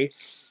away,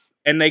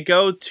 and they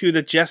go to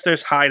the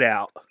Jester's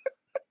hideout.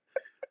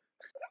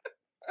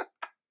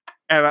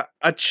 And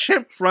a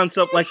chimp runs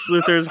up Lex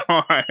Luthor's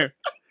arm.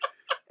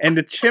 And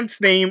the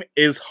chimp's name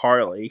is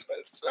Harley.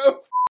 That's so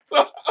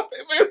up.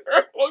 It made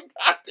her look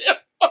goddamn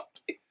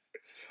monkey.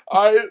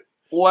 I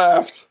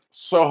laughed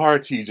so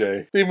hard,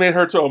 TJ. They made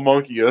her to a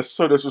monkey. That's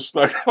so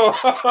disrespectful.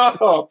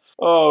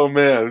 Oh,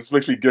 man. This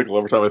makes me giggle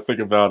every time I think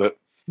about it.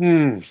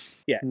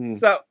 Yeah.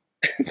 So,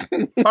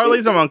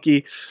 Harley's a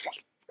monkey.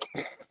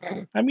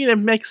 I mean, it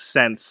makes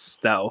sense,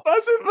 though.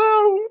 Does it,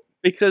 though?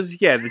 Because,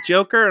 the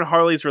Joker and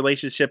Harley's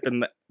relationship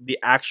and the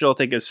actual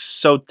thing is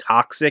so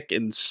toxic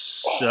and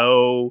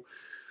so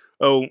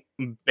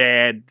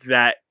bad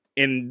that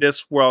in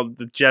this world,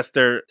 the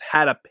Jester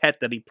had a pet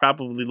that he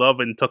probably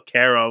loved and took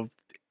care of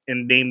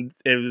and named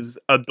it was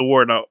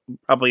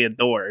probably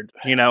adored.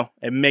 You know,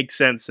 it makes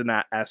sense in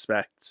that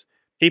aspect.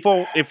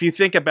 People, if you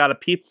think about it,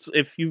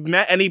 if you've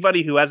met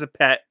anybody who has a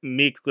pet,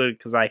 me excluded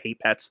because I hate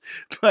pets,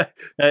 but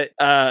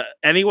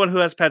anyone who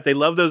has pets, they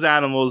love those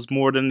animals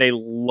more than they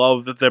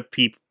love their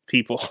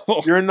people.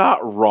 You're not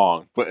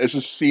wrong, but it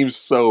just seems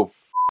so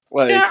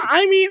yeah,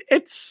 I mean,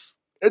 it's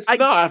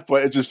not,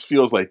 but it just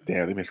feels like,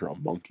 damn, they made her a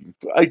monkey.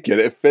 I get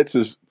it. It fits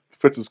his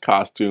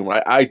costume.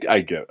 I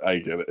get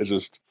it. It's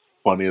just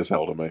funny as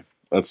hell to me.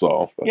 That's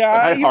all.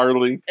 Yeah,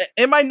 Harley.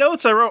 In my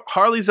notes, I wrote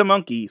Harley's a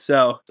monkey.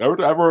 So I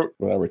wrote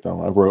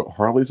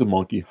Harley's a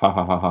monkey. Ha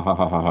ha ha ha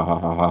ha ha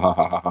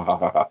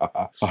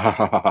ha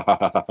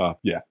ha ha.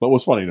 Yeah, but it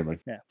was funny to me.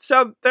 Yeah.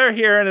 So they're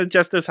here in the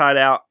Jester's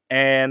hideout,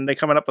 and they're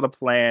coming up with a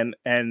plan.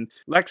 And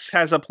Lex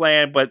has a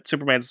plan, but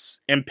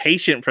Superman's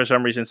impatient for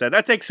some reason. Said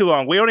that takes too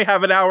long. We only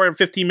have an hour and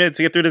 15 minutes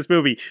to get through this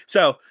movie.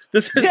 So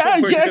this is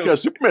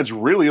because Superman's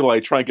really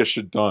like trying to get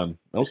shit done.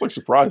 I was like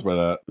surprised by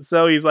that.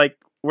 So he's like,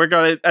 we're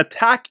going to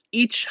attack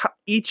each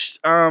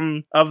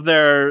of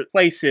their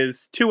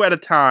places 2 at a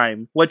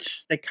time,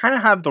 which they kind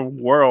of have the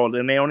world,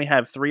 and they only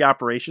have 3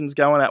 operations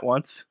going at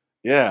once.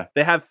 Yeah.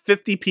 They have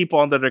 50 people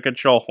under their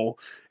control,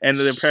 and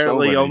they're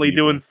apparently only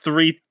doing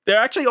 3.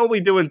 They're actually only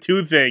doing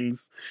 2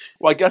 things.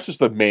 Well, I guess it's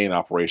the main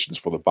operations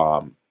for the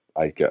bomb.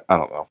 I don't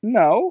know.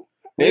 No.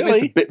 Maybe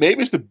really?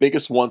 it's the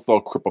biggest ones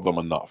that'll cripple them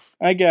enough.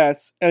 I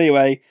guess.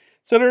 Anyway,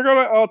 so they're going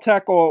to all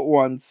attack all at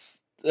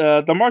once.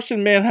 The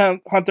Martian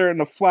Manhunter and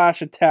the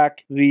Flash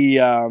attack the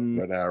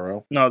Red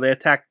Arrow. No, they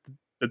attack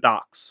the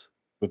docks.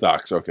 The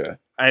docks, okay.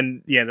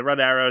 And the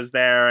Red Arrow's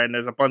there, and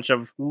there's a bunch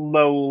of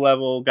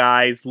low-level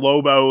guys.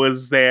 Lobo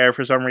is there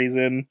for some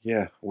reason.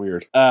 Yeah,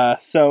 weird.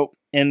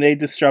 And they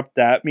disrupt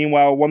that.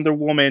 Meanwhile, Wonder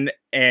Woman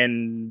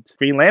and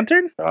Green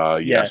Lantern?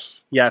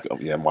 Yes. Yes.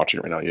 Yeah, I'm watching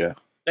it right now, yeah.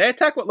 They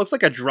attack what looks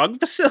like a drug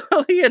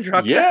facility, a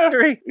drug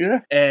factory. Yeah.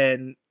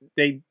 And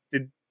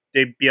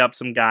they beat up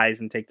some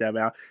guys and take them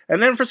out.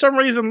 And then for some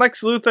reason,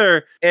 Lex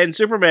Luthor and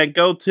Superman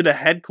go to the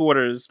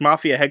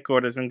Mafia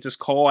headquarters, and just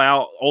call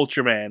out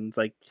Ultraman. It's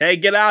like, hey,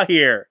 get out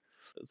here.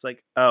 It's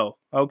like, oh,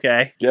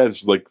 okay. Yeah,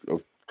 it's like,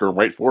 going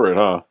right for it,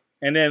 huh?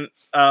 And then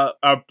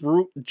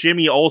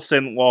Jimmy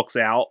Olsen walks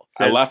out.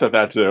 I laughed at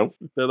that, too.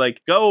 They're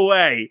like, go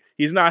away.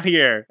 He's not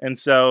here. And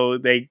so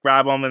they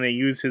grab him, and they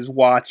use his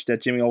watch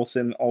that Jimmy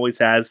Olsen always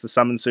has to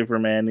summon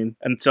Superman.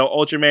 And so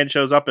Ultraman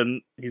shows up,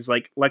 and he's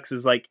like, Lex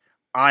is like,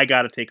 I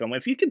gotta take him.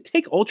 If you can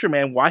take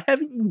Ultraman, why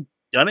haven't you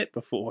done it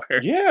before?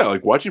 Yeah,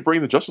 like, why'd you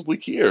bring the Justice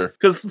League here?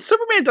 Because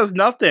Superman does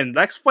nothing.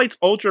 Lex fights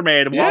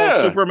Ultraman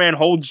while Superman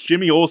holds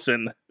Jimmy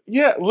Olsen.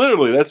 Yeah,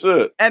 literally, that's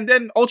it. And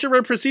then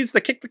Ultraman proceeds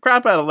to kick the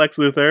crap out of Lex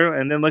Luthor,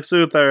 and then Lex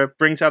Luthor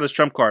brings out his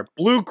trump card,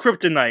 Blue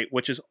Kryptonite,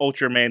 which is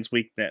Ultraman's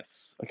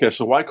weakness. Okay,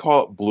 so why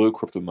call it Blue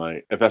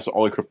Kryptonite if that's the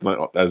only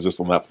Kryptonite that exists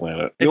on that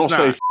planet? You don't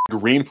say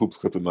green poops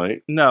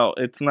Kryptonite. No,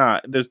 it's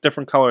not. There's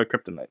different color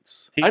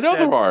Kryptonites. I know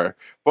there are,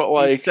 but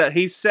like...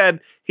 He said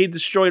he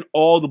destroyed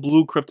all the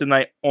blue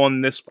Kryptonite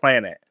on this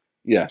planet.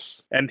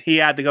 Yes. And he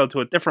had to go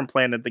to a different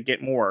planet to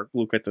get more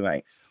blue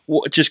Kryptonite.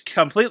 Which is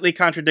completely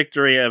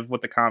contradictory of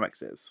what the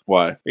comics is.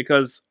 Why?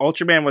 Because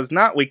Ultraman was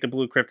not weak to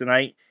blue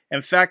Kryptonite.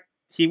 In fact,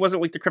 he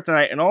wasn't weak to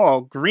Kryptonite at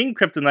all. Green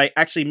Kryptonite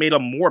actually made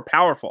him more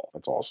powerful.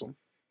 That's awesome.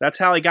 That's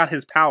how he got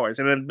his powers.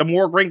 And then the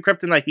more green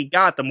Kryptonite he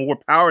got, the more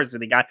powers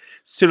that he got,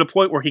 to the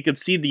point where he could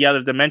see the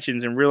other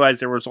dimensions and realize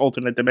there was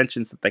alternate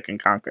dimensions that they can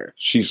conquer.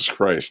 Jesus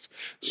Christ.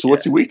 So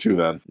what's he weak to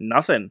then?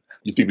 Nothing.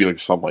 You think he'd be like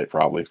sunlight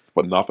probably,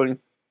 but nothing?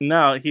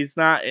 No, he's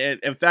not.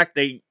 In fact,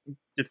 they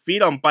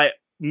defeat him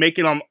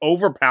making him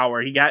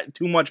overpower. He got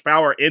too much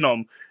power in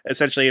him,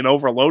 essentially, and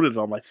overloaded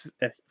him,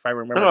 if I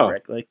remember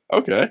correctly.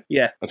 Okay.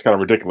 Yeah. That's kind of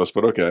ridiculous,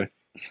 but okay.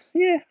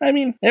 Yeah, I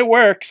mean, it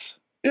works.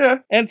 Yeah.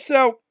 And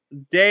so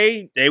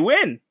they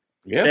win.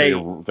 Yeah,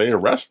 they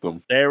arrest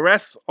them. They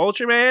arrest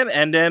Ultraman,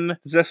 and then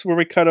is this where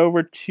we cut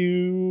over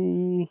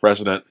to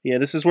President? Yeah,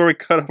 this is where we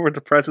cut over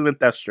to President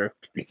Deathstroke.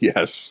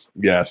 Yes,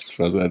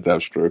 President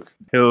Deathstroke,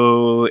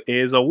 who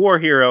is a war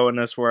hero in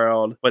this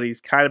world, but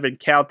he's kind of been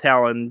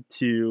kowtowing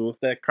to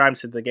the crime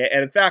syndicate.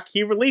 And in fact,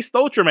 he released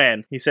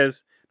Ultraman. He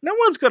says, no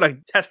one's going to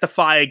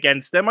testify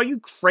against them. Are you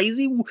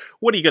crazy?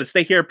 What, are you going to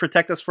stay here and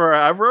protect us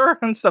forever?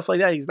 And stuff like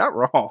that. He's not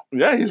wrong.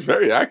 Yeah, he's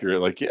very accurate.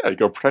 Like, yeah, you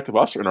go protect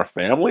us and our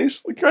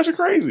families? Like, you guys are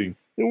crazy.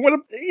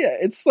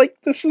 It's like,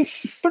 this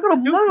is... They're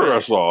going to murder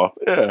us all.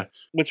 Yeah.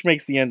 Which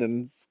makes the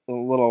endings a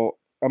little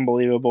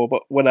unbelievable,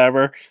 but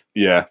whatever.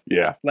 Yeah.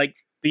 Like,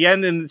 the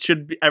ending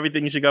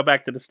everything should go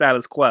back to the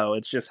status quo.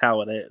 It's just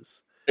how it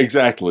is.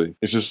 Exactly.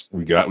 It's just,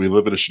 we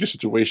live in a shitty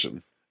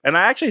situation. And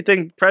I actually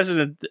think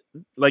President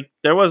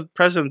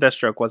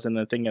Deathstroke wasn't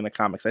a thing in the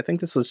comics. I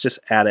think this was just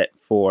added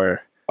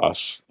for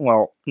us.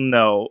 Well,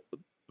 no,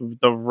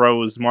 the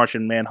Rose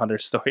Martian Manhunter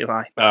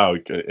storyline. Oh,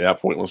 okay. Yeah,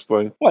 pointless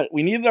thing. What?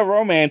 We needed a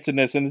romance in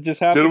this, and it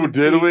just happened.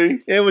 Did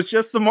we? It was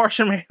just the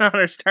Martian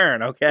Manhunter's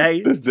turn, okay?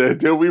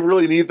 Did we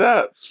really need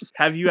that?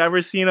 Have you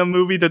ever seen a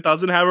movie that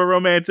doesn't have a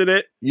romance in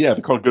it? Yeah,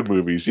 they're called good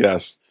movies,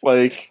 yes.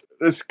 Like...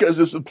 It's because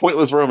it's a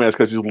pointless romance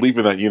because he's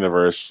leaving that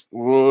universe.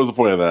 What was the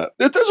point of that?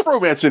 There's a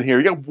romance in here.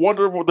 You got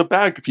Wonder Woman. The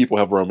bad people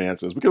have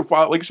romances. We could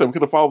have like you said, we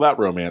could have followed that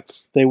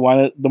romance. They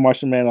wanted the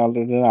Martian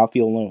Manhunter to not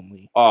feel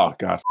lonely. Oh,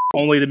 God.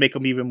 Only to make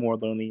him even more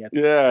lonely.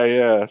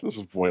 Yeah. This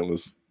is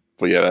pointless.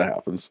 But yeah, that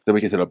happens. Then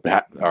we get to the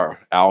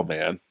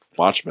Owlman,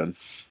 Watchmen.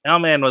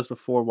 Owlman was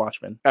before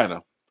Watchmen. I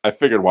know. I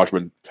figured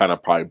Watchmen kind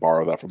of probably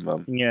borrowed that from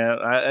them.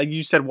 Yeah,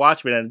 you said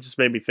Watchmen and it just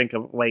made me think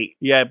of, wait.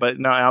 Yeah, but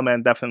no,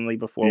 Owlman definitely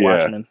before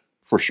Watchmen.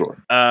 For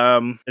sure.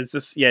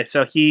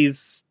 So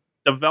he's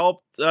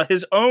developed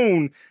his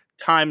own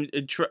time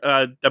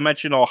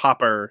dimensional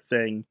hopper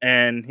thing,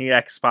 and he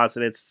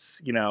exposits,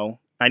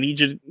 I need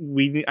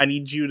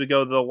you to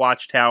go to the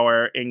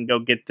watchtower and go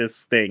get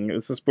this thing.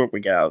 This is what we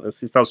get out of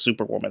this. He tells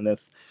Superwoman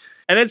this.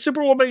 And then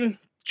Superwoman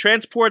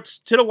transports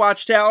to the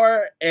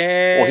watchtower,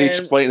 and he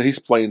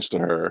explains to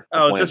her.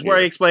 Oh, is this where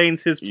he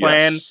explains his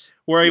plan? Yes.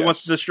 Where he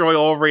wants to destroy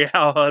all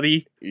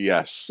reality?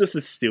 Yes. This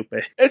is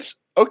stupid. It's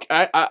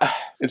okay.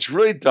 It's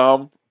really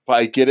dumb, but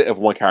I get it if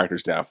one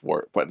character's down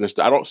for it. But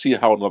I don't see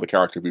how another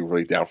character would be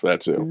really down for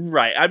that too.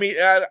 Right. I mean,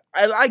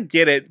 I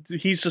get it.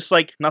 He's just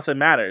like, nothing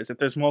matters. If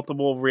there's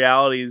multiple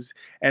realities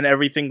and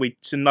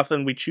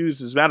nothing we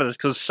choose matters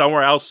because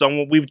somewhere else,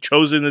 we've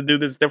chosen to do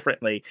this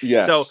differently.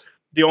 Yes. So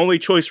the only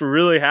choice we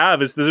really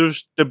have is to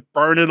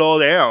burn it all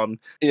down.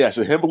 Yeah.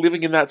 So him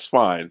believing in that's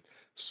fine.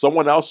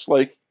 Someone else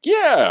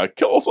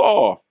kill us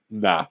all.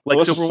 Nah.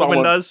 Like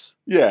Superwoman does?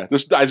 Yeah.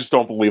 I just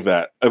don't believe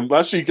that.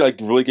 Unless she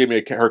really gave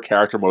me her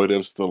character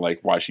motives to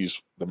why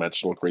she's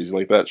dimensional crazy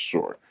like that,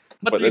 sure.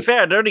 But to be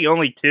fair, they're the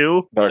only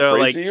two. They're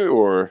crazy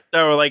or?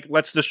 They were like,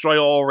 let's destroy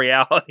all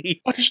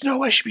reality. But there's no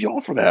way she'd be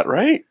on for that,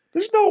 right?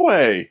 There's no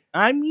way.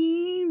 I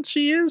mean,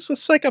 she is a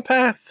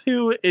psychopath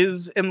who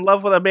is in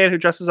love with a man who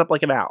dresses up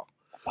like an owl.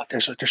 But there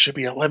should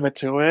be a limit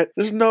to it.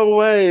 There's no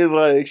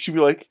way, she'd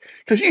be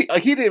because he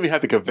didn't even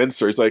have to convince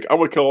her. He's like, I'm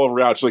gonna kill all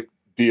around. She's like,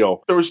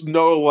 deal. There was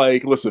no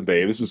listen,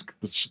 babe, this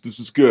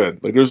is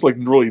good. There's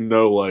really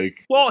no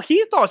Well,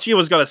 he thought she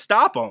was gonna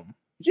stop him.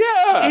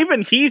 Yeah.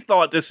 Even he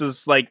thought this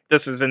is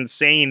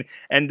insane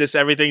and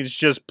everything's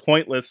just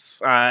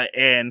pointless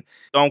and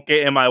don't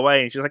get in my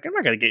way. And she's like, I'm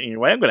not gonna get in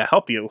your way. I'm gonna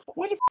help you.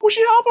 Why the would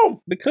she help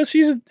him? Because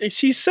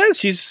she says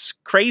she's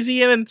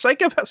crazy and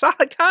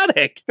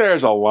psychotic.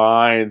 There's a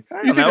line.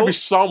 You think there'd be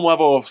some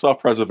level of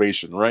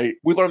self-preservation, right?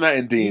 We learned that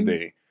in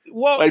D&D.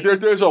 Well,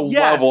 there's a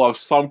level of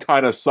some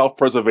kind of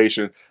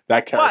self-preservation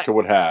that character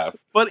would have.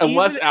 But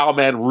unless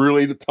Owlman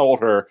really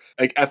told her,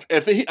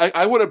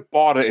 I would have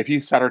bought it if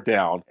he sat her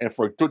down and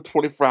for a good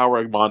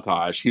 24-hour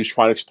montage, he was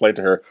trying to explain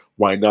to her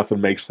why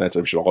nothing makes sense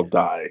and we should all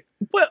die.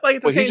 But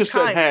he just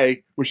said,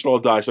 hey, we should all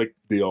die. She's like,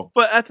 deal.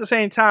 But at the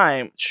same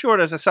time, sure,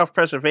 there's a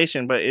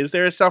self-preservation, but is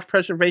there a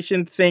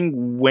self-preservation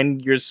thing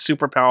when you're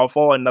super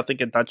powerful and nothing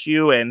can touch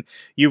you and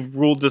you've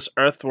ruled this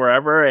earth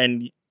forever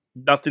and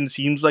nothing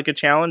seems like a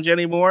challenge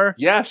anymore?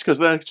 Yes, because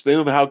then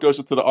how it goes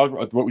into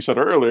what we said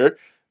earlier,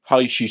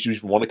 how she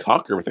want to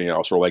conquer everything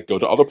else or go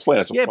to other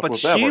planets. Yeah, but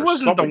she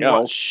wasn't the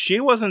one. She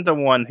wasn't the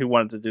one who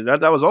wanted to do that.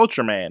 That was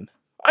Ultraman.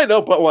 I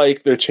know, but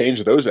they're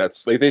changing those.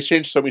 They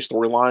changed so many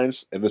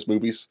storylines in this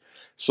movies.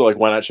 So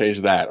why not change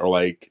that? Or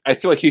I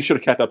feel like he should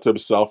have kept up to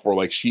himself.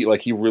 Or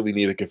he really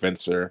needed to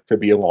convince her to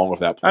be along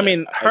with that plan. I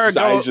mean,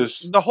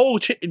 the whole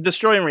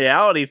destroying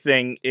reality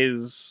thing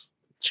is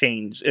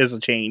a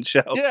change.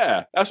 So.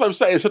 Yeah, that's what I'm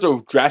saying. It's such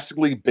a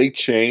drastically big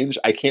change.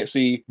 I can't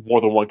see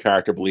more than one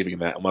character believing in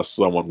that unless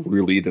someone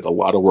really did a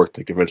lot of work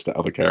to convince the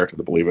other character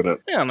to believe in it.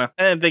 I don't know.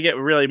 And they get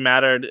really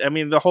mattered. I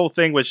mean, the whole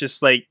thing was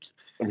just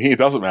it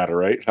doesn't matter,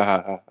 right?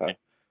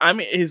 I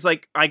mean, he's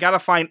like, I gotta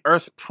find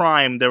Earth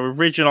Prime, the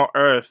original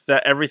Earth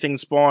that everything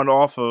spawned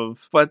off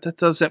of. But that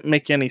doesn't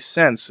make any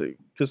sense.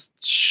 Because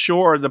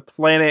sure, the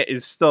planet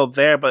is still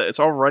there, but it's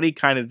already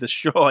kind of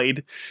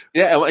destroyed.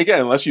 Yeah, and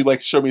again, unless you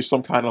like show me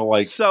some kind of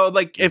like so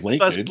like if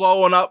us linkage.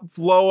 blowing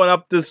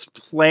up this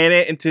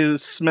planet into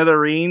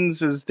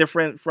smithereens is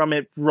different from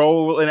it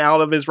rolling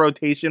out of his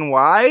rotation.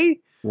 Why?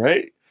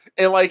 Right?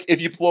 And like if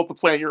you blow up the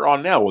planet you're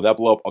on now, will that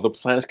blow up other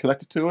planets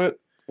connected to it?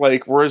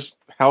 Like,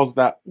 how's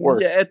that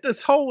work? Yeah,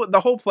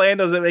 the whole plan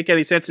doesn't make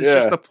any sense. It's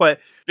just to put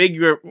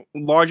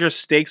larger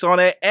stakes on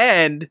it,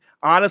 and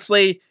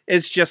honestly,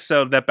 it's just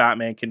so that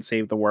Batman can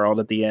save the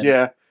world at the end.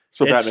 Yeah,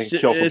 so Batman can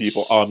kill some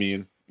people. I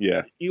mean,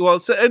 yeah. Well,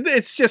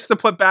 it's just to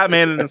put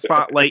Batman in the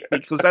spotlight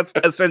because that's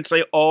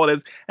essentially all it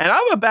is. And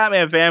I'm a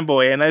Batman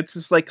fanboy, and it's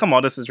just like, come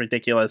on, this is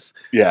ridiculous.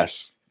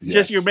 Yes.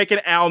 Just you're making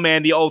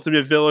Owlman the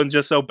ultimate villain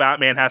just so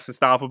Batman has to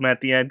stop him at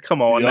the end. Come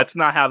on, that's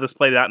not how this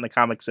played out in the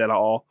comics at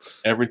all.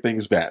 Everything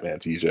is Batman,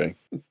 TJ.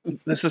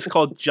 This is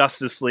called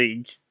Justice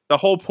League. The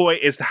whole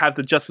point is to have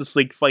the Justice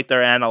League fight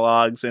their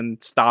analogs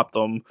and stop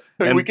them.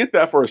 And we get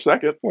that for a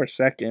second. For a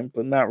second,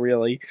 but not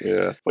really.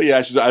 Yeah. But yeah,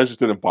 I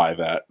just didn't buy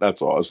that.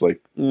 That's all. I was like,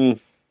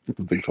 it's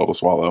a big pill to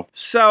swallow.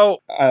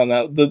 So, I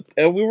don't know.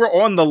 We were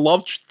on the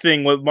love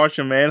thing with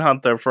Martian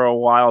Manhunter for a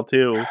while,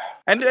 too.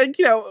 And,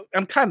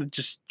 I'm kind of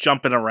just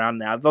jumping around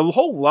now. The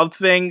whole love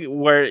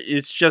thing where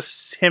it's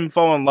just him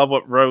falling in love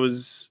with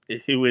Rose,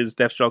 who is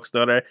Deathstroke's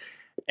daughter,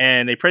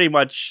 and they pretty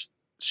much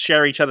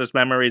share each other's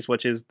memories,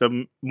 which is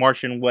the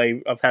Martian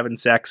way of having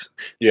sex.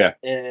 Yeah.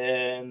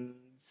 And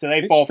so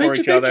they fall for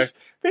each other.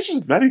 They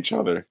just met each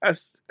other.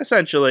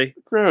 Essentially.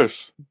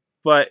 Gross.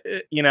 But,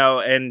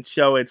 and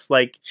so it's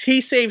like, he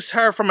saves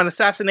her from an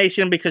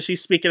assassination because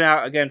she's speaking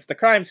out against the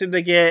crime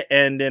syndicate,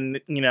 and then,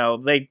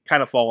 they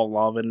kind of fall in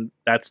love, and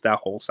that's that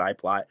whole side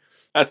plot.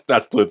 That's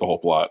the whole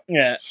plot.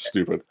 Yeah.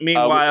 Stupid.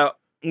 Meanwhile,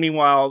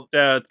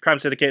 the crime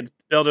syndicate's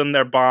building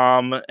their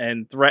bomb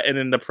and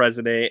threatening the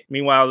president.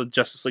 Meanwhile, the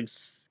Justice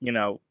League's,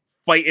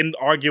 fighting,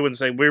 arguing,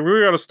 saying, we're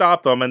going to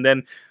stop them, and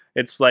then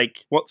it's like,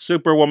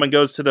 Superwoman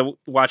goes to the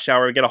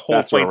Watchtower and get a whole fight.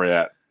 That's where we're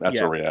at. That's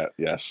where we're at,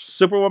 yes.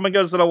 Superwoman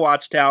goes to the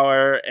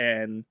Watchtower,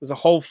 and there's a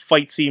whole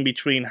fight scene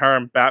between her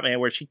and Batman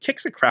where she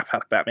kicks the crap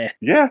out of Batman.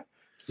 Yeah.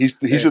 He's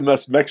in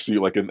this mech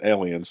suit like in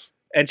Aliens.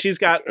 And she's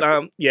got,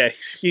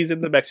 he's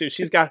in the mech suit.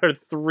 She's got her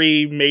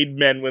 3 made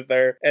men with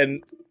her,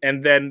 and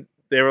then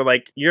they were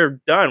like,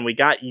 you're done. We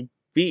got you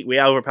beat.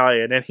 We overpowered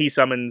you. And then he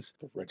summons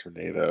the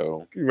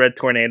Red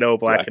Tornado,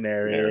 Black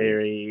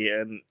Canary,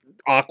 and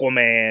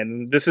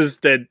Aquaman. This is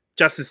the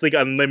Justice League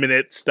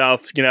Unlimited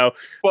stuff,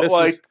 But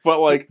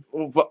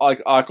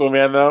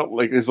Aquaman though,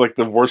 like is like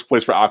the worst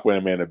place for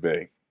Aquaman to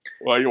be.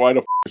 Why the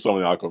f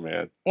summon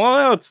Aquaman? Well,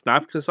 no, it's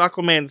not, because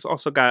Aquaman's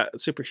also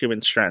got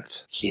superhuman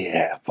strength.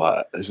 Yeah,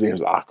 but his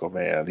name's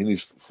Aquaman. He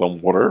needs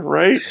some water,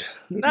 right?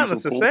 Not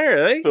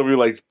necessarily. He'll be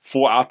like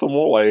full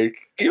optimal, like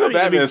even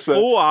Batman says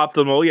full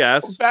optimal,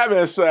 yes.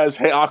 Batman says,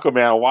 "Hey,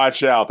 Aquaman,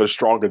 watch out! They're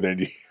stronger than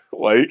you."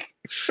 Like,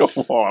 come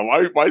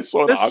on, why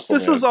so Aquaman?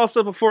 This was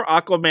also before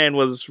Aquaman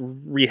was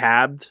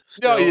rehabbed.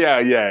 Oh yeah.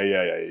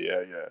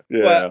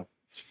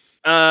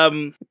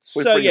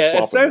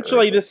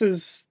 Essentially this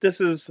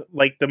is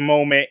like the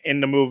moment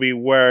in the movie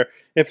where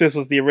if this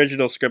was the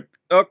original script,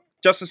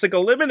 Justice League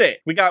Unlimited,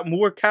 we got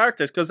more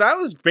characters, because that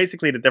was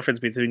basically the difference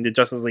between the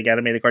Justice League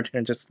animated cartoon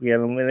and Justice League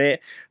Unlimited.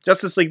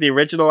 Justice League, the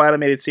original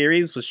animated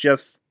series, was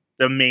just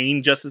the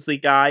main Justice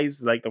League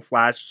guys, like the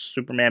Flash,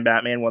 Superman,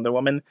 Batman, Wonder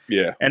Woman.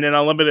 Yeah. And then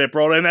Unlimited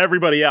brought in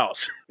everybody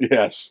else.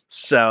 Yes.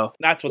 So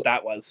that's what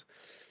that was.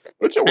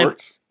 Which it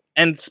worked.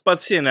 But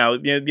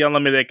the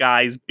Unlimited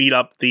guys beat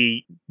up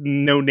the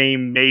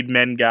no-name made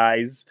men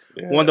guys.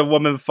 Yeah. Wonder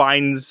Woman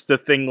finds the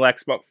thing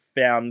Lex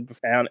found,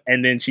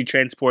 and then she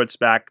transports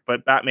back.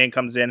 But Batman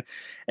comes in,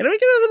 and we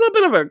get a little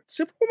bit of a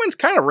Superwoman's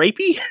kind of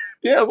rapey.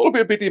 Yeah, a little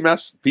bit of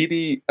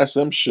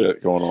BDSM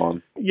shit going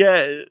on.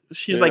 Yeah,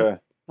 she's like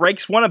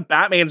breaks one of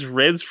Batman's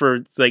ribs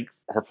for like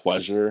her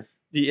pleasure.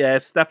 Yeah,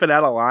 stepping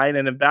out of line,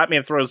 and then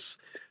Batman throws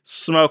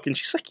smoke, and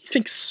she's like, "You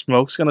think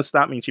smoke's gonna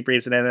stop me?" And she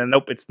breathes it in, and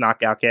nope, it's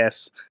knockout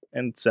gas.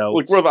 And so,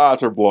 like, where the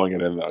odds are blowing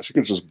it in, though? She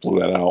could just blew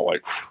that out,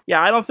 like.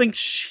 Yeah, I think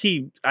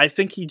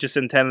he just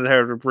intended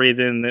her to breathe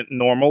in it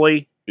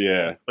normally.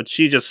 Yeah, but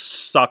she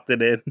just sucked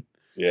it in.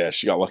 Yeah,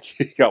 she got lucky.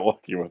 He got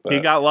lucky with that. He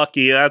got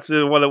lucky. That's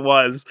what it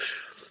was.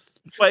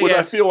 But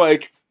I feel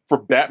like for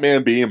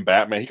Batman being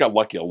Batman, he got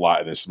lucky a lot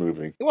in this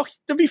movie. Well,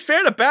 to be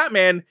fair to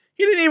Batman,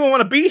 he didn't even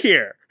want to be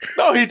here.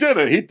 No, he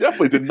didn't. He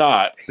definitely did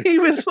not. He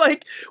was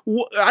like,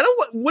 what are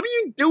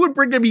you doing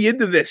bringing me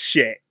into this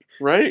shit?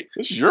 Right?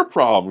 This is your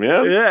problem,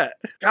 man. Yeah.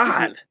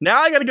 God.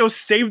 Now I gotta go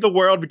save the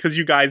world because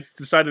you guys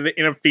decided to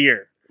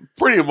interfere.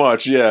 Pretty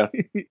much, yeah.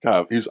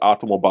 God, he's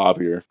Optimal Bob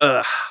here.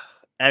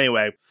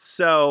 Anyway,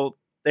 so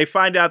they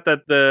find out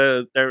that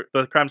the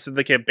crime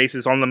syndicate base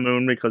is on the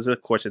moon because,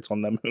 of course, it's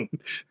on the moon.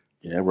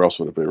 Yeah, where else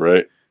would it be,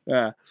 right?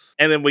 Yeah.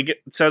 And then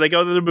they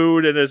go to the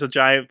moon, and there's a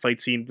giant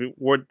fight scene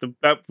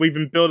we've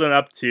been building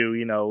up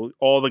to,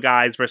 all the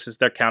guys versus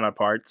their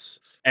counterparts.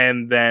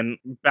 And then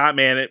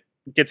Batman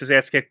gets his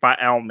ass kicked by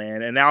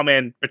Owlman, and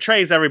Owlman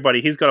betrays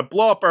everybody. He's going to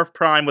blow up Earth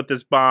Prime with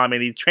this bomb,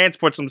 and he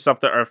transports himself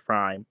to Earth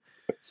Prime.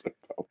 So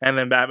and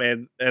then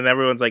Batman, and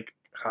everyone's like,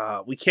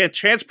 we can't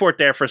transport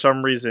there for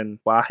some reason.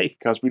 Why?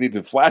 Because we need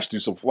to do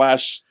some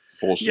Flash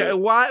bullshit. Yeah,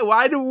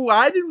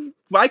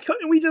 why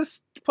couldn't we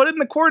just put in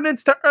the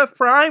coordinates to Earth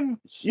Prime?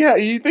 Yeah,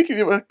 you think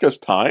because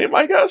time,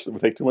 I guess? It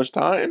would take too much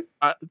time?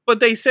 But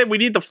they said we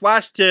need the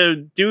Flash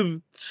to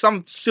do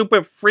some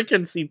super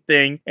frequency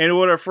thing in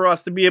order for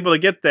us to be able to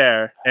get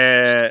there.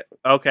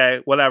 Okay,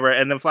 whatever.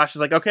 And then Flash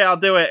is like, okay, I'll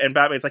do it. And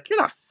Batman's like, you're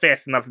not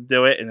fast enough to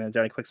do it. And then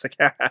Johnny Quick's like,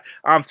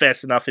 I'm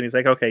fast enough. And he's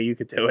like, okay, you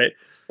can do it.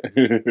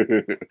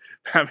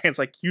 Batman's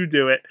like, you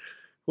do it.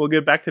 We'll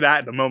get back to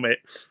that in a moment.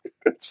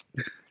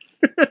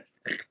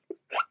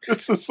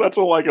 This is such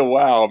a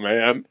wow,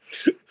 man.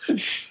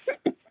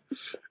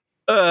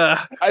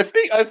 I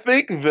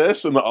think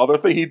this and the other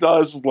thing he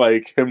does is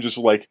him just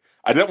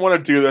I didn't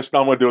want to do this, now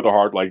I'm going to do it the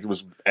hard, it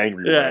was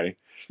angry way.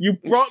 You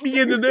brought me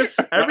into this.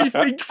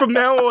 Everything from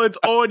now on, it's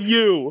on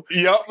you.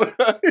 Yep.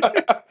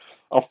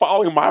 I'm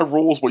following my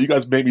rules, but you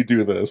guys made me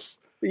do this.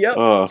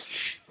 Yep.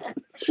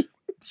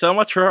 So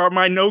much for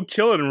my no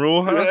killing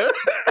rule, huh?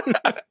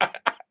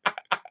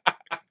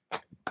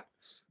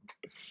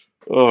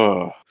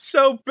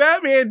 So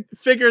Batman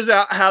figures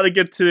out how to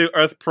get to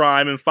Earth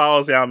Prime and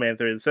follows Owlman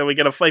through. So we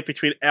get a fight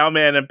between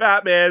Owlman and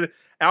Batman.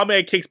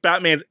 Owlman kicks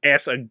Batman's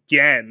ass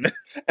again.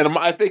 And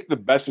I think the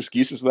best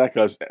excuse is that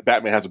because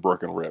Batman has a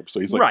broken rib, so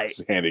he's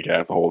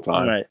handicapped the whole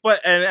time. Right.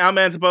 And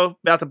Owlman's about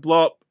to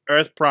blow up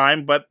Earth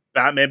Prime, but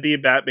Batman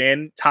being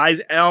Batman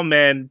ties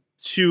Owlman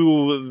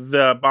to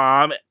the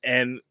bomb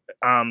and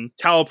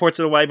teleports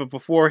it away. But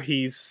before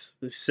he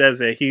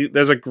says it,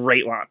 there's a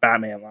great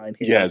Batman line.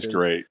 It's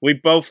great. We're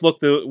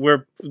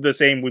the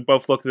same. We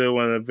both looked through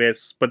an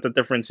abyss, but the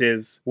difference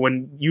is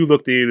when you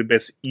looked through the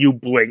abyss, you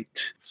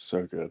blinked.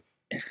 So good.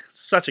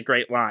 Such a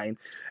great line.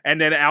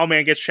 And then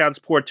Owlman gets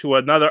transported to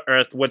another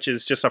Earth, which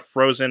is just a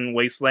frozen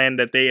wasteland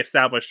that they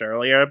established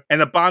earlier. And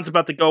the bomb's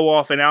about to go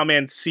off, and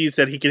Owlman sees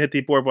that he can hit the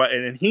abort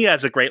button, and he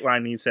has a great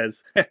line. He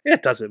says,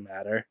 it doesn't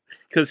matter.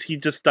 Because he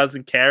just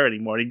doesn't care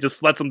anymore. He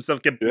just lets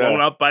himself get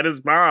blown up by this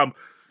bomb.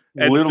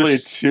 And literally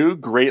two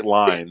great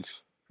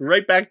lines.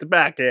 Right back to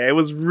back. Yeah, they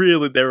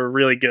were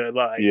really good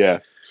lines. Yeah.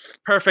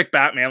 Perfect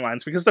Batman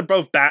lines, because they're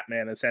both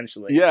Batman,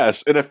 essentially.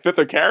 Yes, and it fit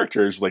their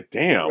characters.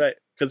 Damn. Right.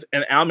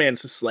 And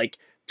Owlman's just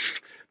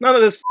none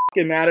of this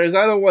fucking matters.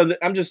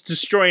 I'm just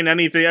destroying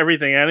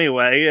everything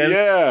anyway.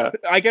 And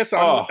I guess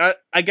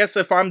I guess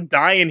if I'm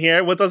dying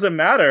here, what does it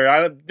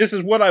matter? This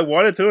is what I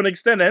wanted to an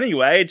extent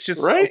anyway. It's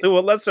just to a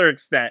lesser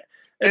extent.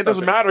 It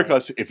doesn't matter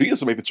because if he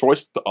doesn't make the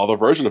choice, the other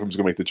version of him is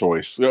going to make the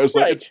choice. So it's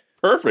it's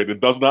perfect. It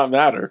does not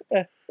matter.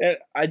 It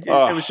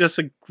was just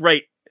a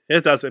great.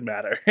 It doesn't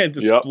matter. And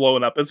just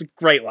blowing up. It's a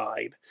great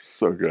line.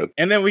 So good.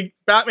 And then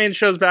Batman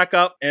shows back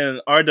up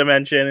in our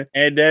dimension,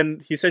 and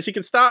then he says you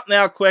can stop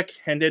now, Quick.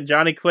 And then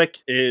Johnny Quick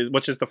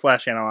which is the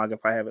Flash analog,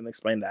 if I haven't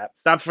explained that,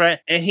 stops right,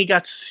 and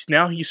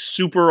now he's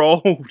super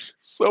old.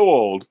 So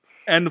old.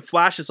 And the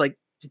Flash is like,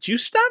 did you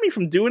stop me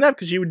from doing that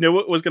because you knew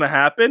what was going to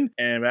happen?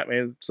 And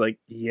Batman's like,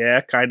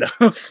 yeah, kind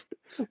of.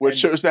 Which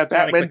shows that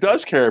Batman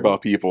does care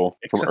about people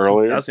from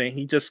earlier. He doesn't.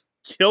 He just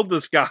killed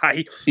this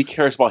guy. He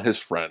cares about his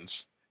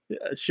friends.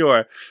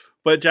 Sure.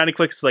 But Johnny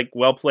Quick's like,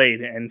 well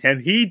played,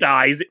 and he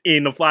dies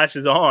in the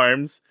Flash's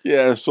arms.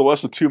 Yeah, so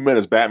less than 2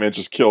 minutes, Batman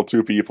just killed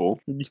 2 people.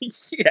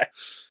 Yeah.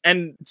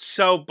 And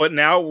so, but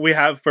now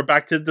we're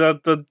back to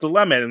the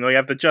dilemma, and we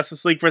have the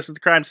Justice League versus the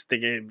Crime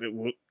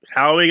Syndicate.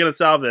 How are we going to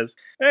solve this?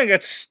 And it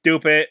gets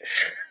stupid,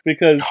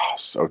 because... Oh,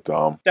 so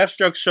dumb.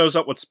 Deathstroke shows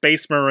up with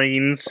Space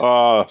Marines.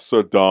 Oh,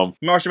 so dumb.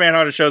 Martian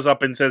Manhunter shows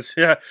up and says,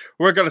 yeah,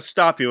 we're going to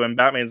stop you. And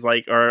Batman's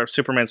like, or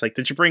Superman's like,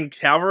 did you bring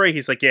cavalry?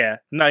 He's like, yeah.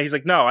 No, he's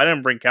like, no, I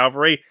didn't bring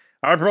cavalry.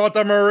 I brought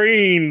the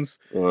Marines.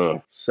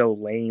 So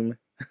lame.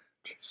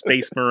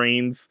 Space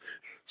Marines.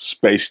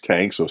 Space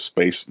tanks with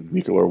space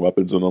nuclear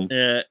weapons in them.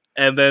 Yeah.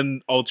 And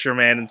then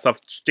Ultraman and stuff,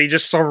 they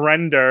just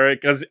surrender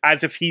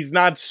as if he's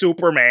not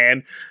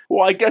Superman.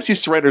 Well, I guess he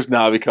surrenders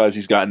now because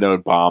he's got no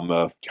bomb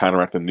to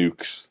counteract the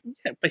nukes.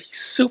 Yeah, but he's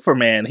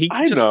Superman.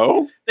 I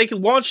know. They could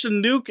launch the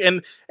nuke,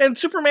 and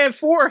Superman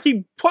 4,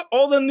 he put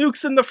all the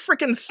nukes in the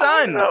freaking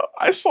sun.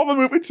 I saw the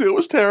movie too. It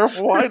was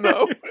terrible. I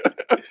know.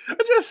 I'm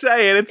just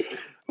saying,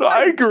 No,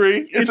 I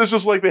agree. It's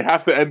just they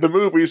have to end the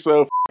movie,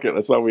 so it.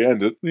 That's how we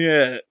end it.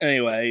 Yeah,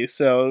 anyway,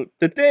 so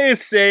the day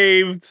is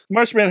saved.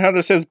 Martian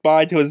Manhunter says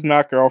bye to his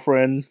not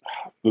girlfriend.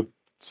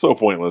 So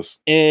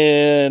pointless.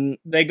 And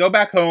they go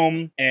back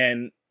home,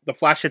 and the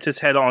Flash hits his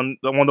head on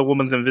the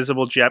woman's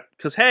invisible jet.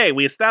 Because, hey,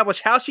 we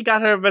established how she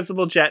got her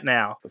invisible jet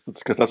now.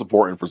 Because that's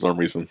important for some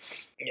reason.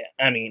 Yeah,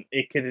 I mean,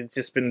 it could have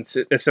just been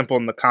as simple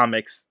in the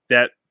comics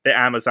that the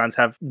Amazons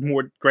have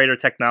greater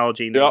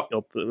technology and they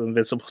built the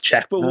invisible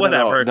jet, but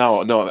whatever.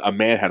 No, a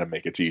man had to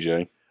make it,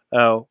 TJ.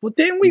 Oh, well,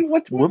 didn't we?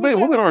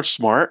 Women aren't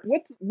smart.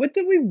 What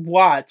did we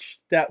watch?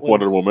 That was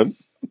Wonder Woman.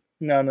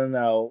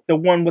 No, the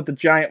one with the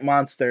giant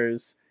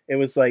monsters. It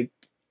was like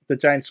the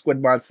giant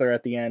squid monster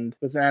at the end.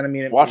 It was an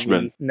animated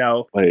Watchmen. movie.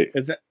 No. Wait.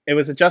 It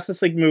was a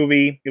Justice League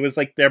movie. It was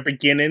like their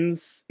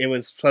beginnings. It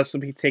was supposed to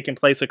be taking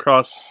place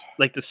across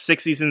like the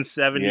 60s and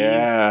 70s.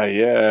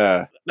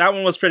 Yeah. That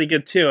one was pretty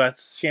good too.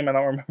 That's a shame I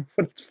don't remember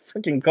what it's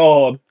freaking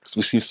called. Because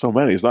we see so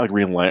many. It's not like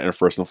Green Lantern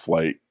First in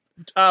Flight.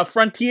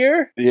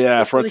 Frontier?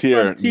 Yeah,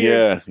 Frontier.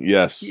 Yeah,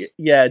 yes.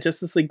 Yeah,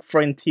 Justice League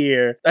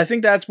Frontier. I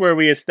think that's where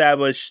we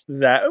established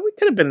that. We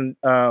could have been.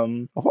 I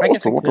thought it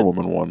was the Wonder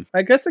Woman one.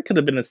 I guess it could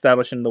have been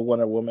established in the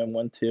Wonder Woman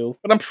one too.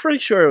 But I'm pretty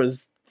sure it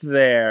was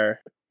there.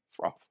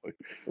 Probably.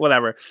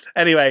 Whatever.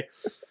 Anyway.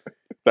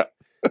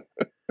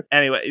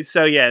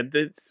 So yeah,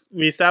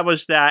 we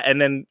established that,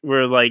 and then they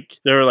were like,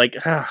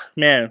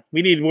 man,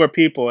 we need more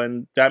people.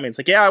 And Batman's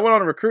like, yeah, I went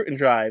on a recruiting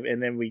drive,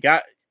 and then we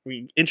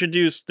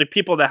introduced the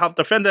people that helped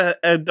defend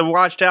the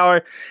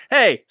Watchtower.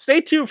 Hey, stay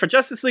tuned for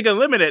Justice League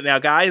Unlimited now,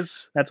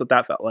 guys. That's what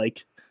that felt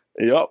like.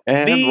 Yep.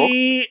 And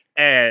the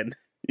end.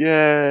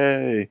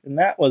 Yay. And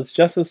that was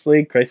Justice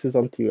League Crisis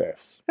on Two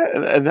Earths.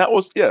 Yeah, and that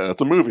was,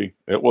 that's a movie.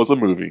 It was a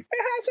movie.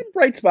 It had some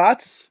bright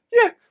spots.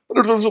 Yeah.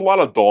 But there's a lot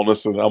of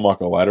dullness, and I'm not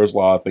going to lie. There's a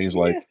lot of things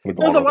like...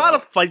 There's a lot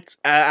of fights,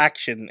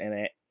 action in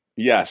it.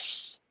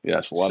 Yes, a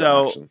lot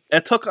of action.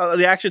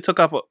 The action took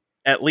up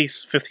at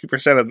least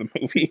 50% of the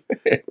movie.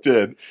 It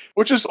did.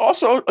 Which is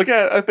also,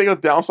 again, I think a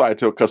downside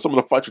to it, because some of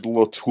the fights were a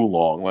little too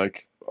long.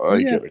 Like,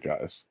 I get it,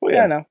 guys. Well,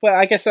 yeah, I know. But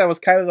I guess that was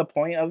kind of the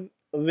point of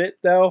it,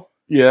 though.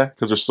 Yeah,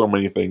 because there's so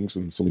many things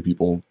and so many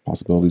people,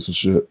 possibilities and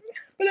shit.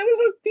 But it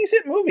was a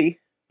decent movie.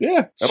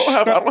 Yeah,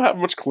 I don't have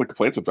much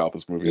complaints about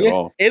this movie at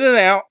all. In and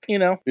out,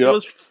 It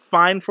was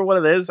fine for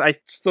what it is. I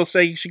still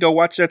say you should go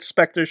watch that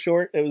Spectre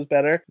short. It was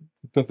better.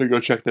 Definitely go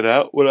check that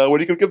out. What are you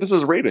going to give this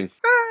as a rating?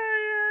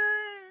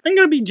 I'm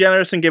going to be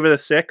generous and give it a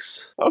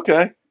 6.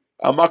 Okay.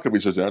 I'm not going to be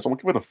so generous. I'm going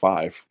to give it a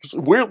 5.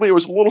 Weirdly, it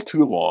was a little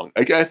too long.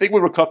 I think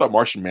we would have cut that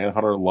Martian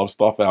Manhunter love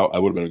stuff out.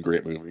 It would have been a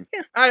great movie.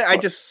 Yeah, I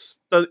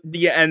just,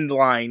 the end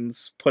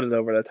lines put it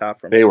over the top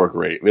for me. They were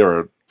great. They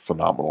were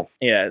phenomenal.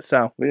 Yeah,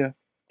 so. Yeah.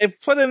 It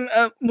put in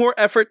more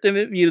effort than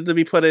it needed to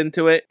be put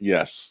into it.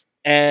 Yes.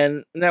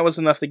 And that was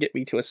enough to get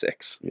me to a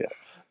 6. Yeah.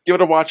 Give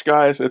it a watch,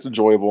 guys. It's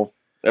enjoyable.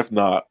 If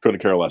not, couldn't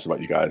care less about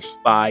you guys.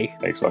 Bye.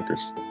 Thanks,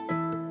 suckers.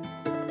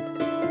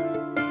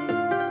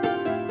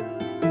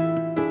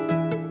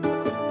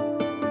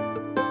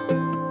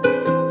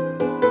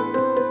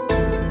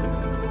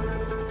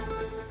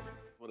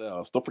 What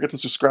else? Don't forget to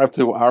subscribe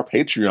to our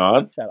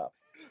Patreon. Shut up.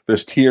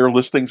 There's tier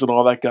listings and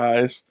all that,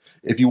 guys.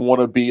 If you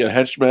want to be a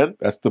henchman,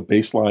 that's the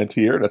baseline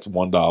tier. That's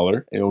 $1.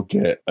 And you'll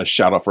get a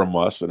shout out from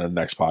us in the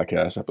next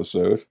podcast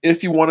episode.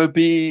 If you want to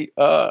be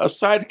a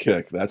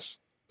sidekick, that's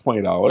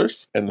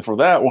 $20. And for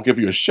that, we'll give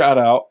you a shout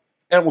out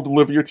and we'll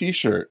deliver your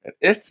t-shirt. And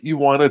if you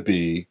want to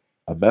be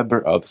a member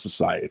of the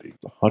society,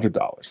 it's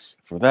 $100.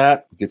 For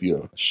that, we'll give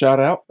you a shout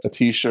out, a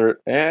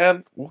t-shirt,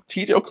 and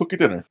TJ will cook your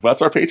dinner.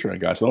 That's our Patreon,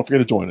 guys. So don't forget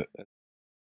to join it.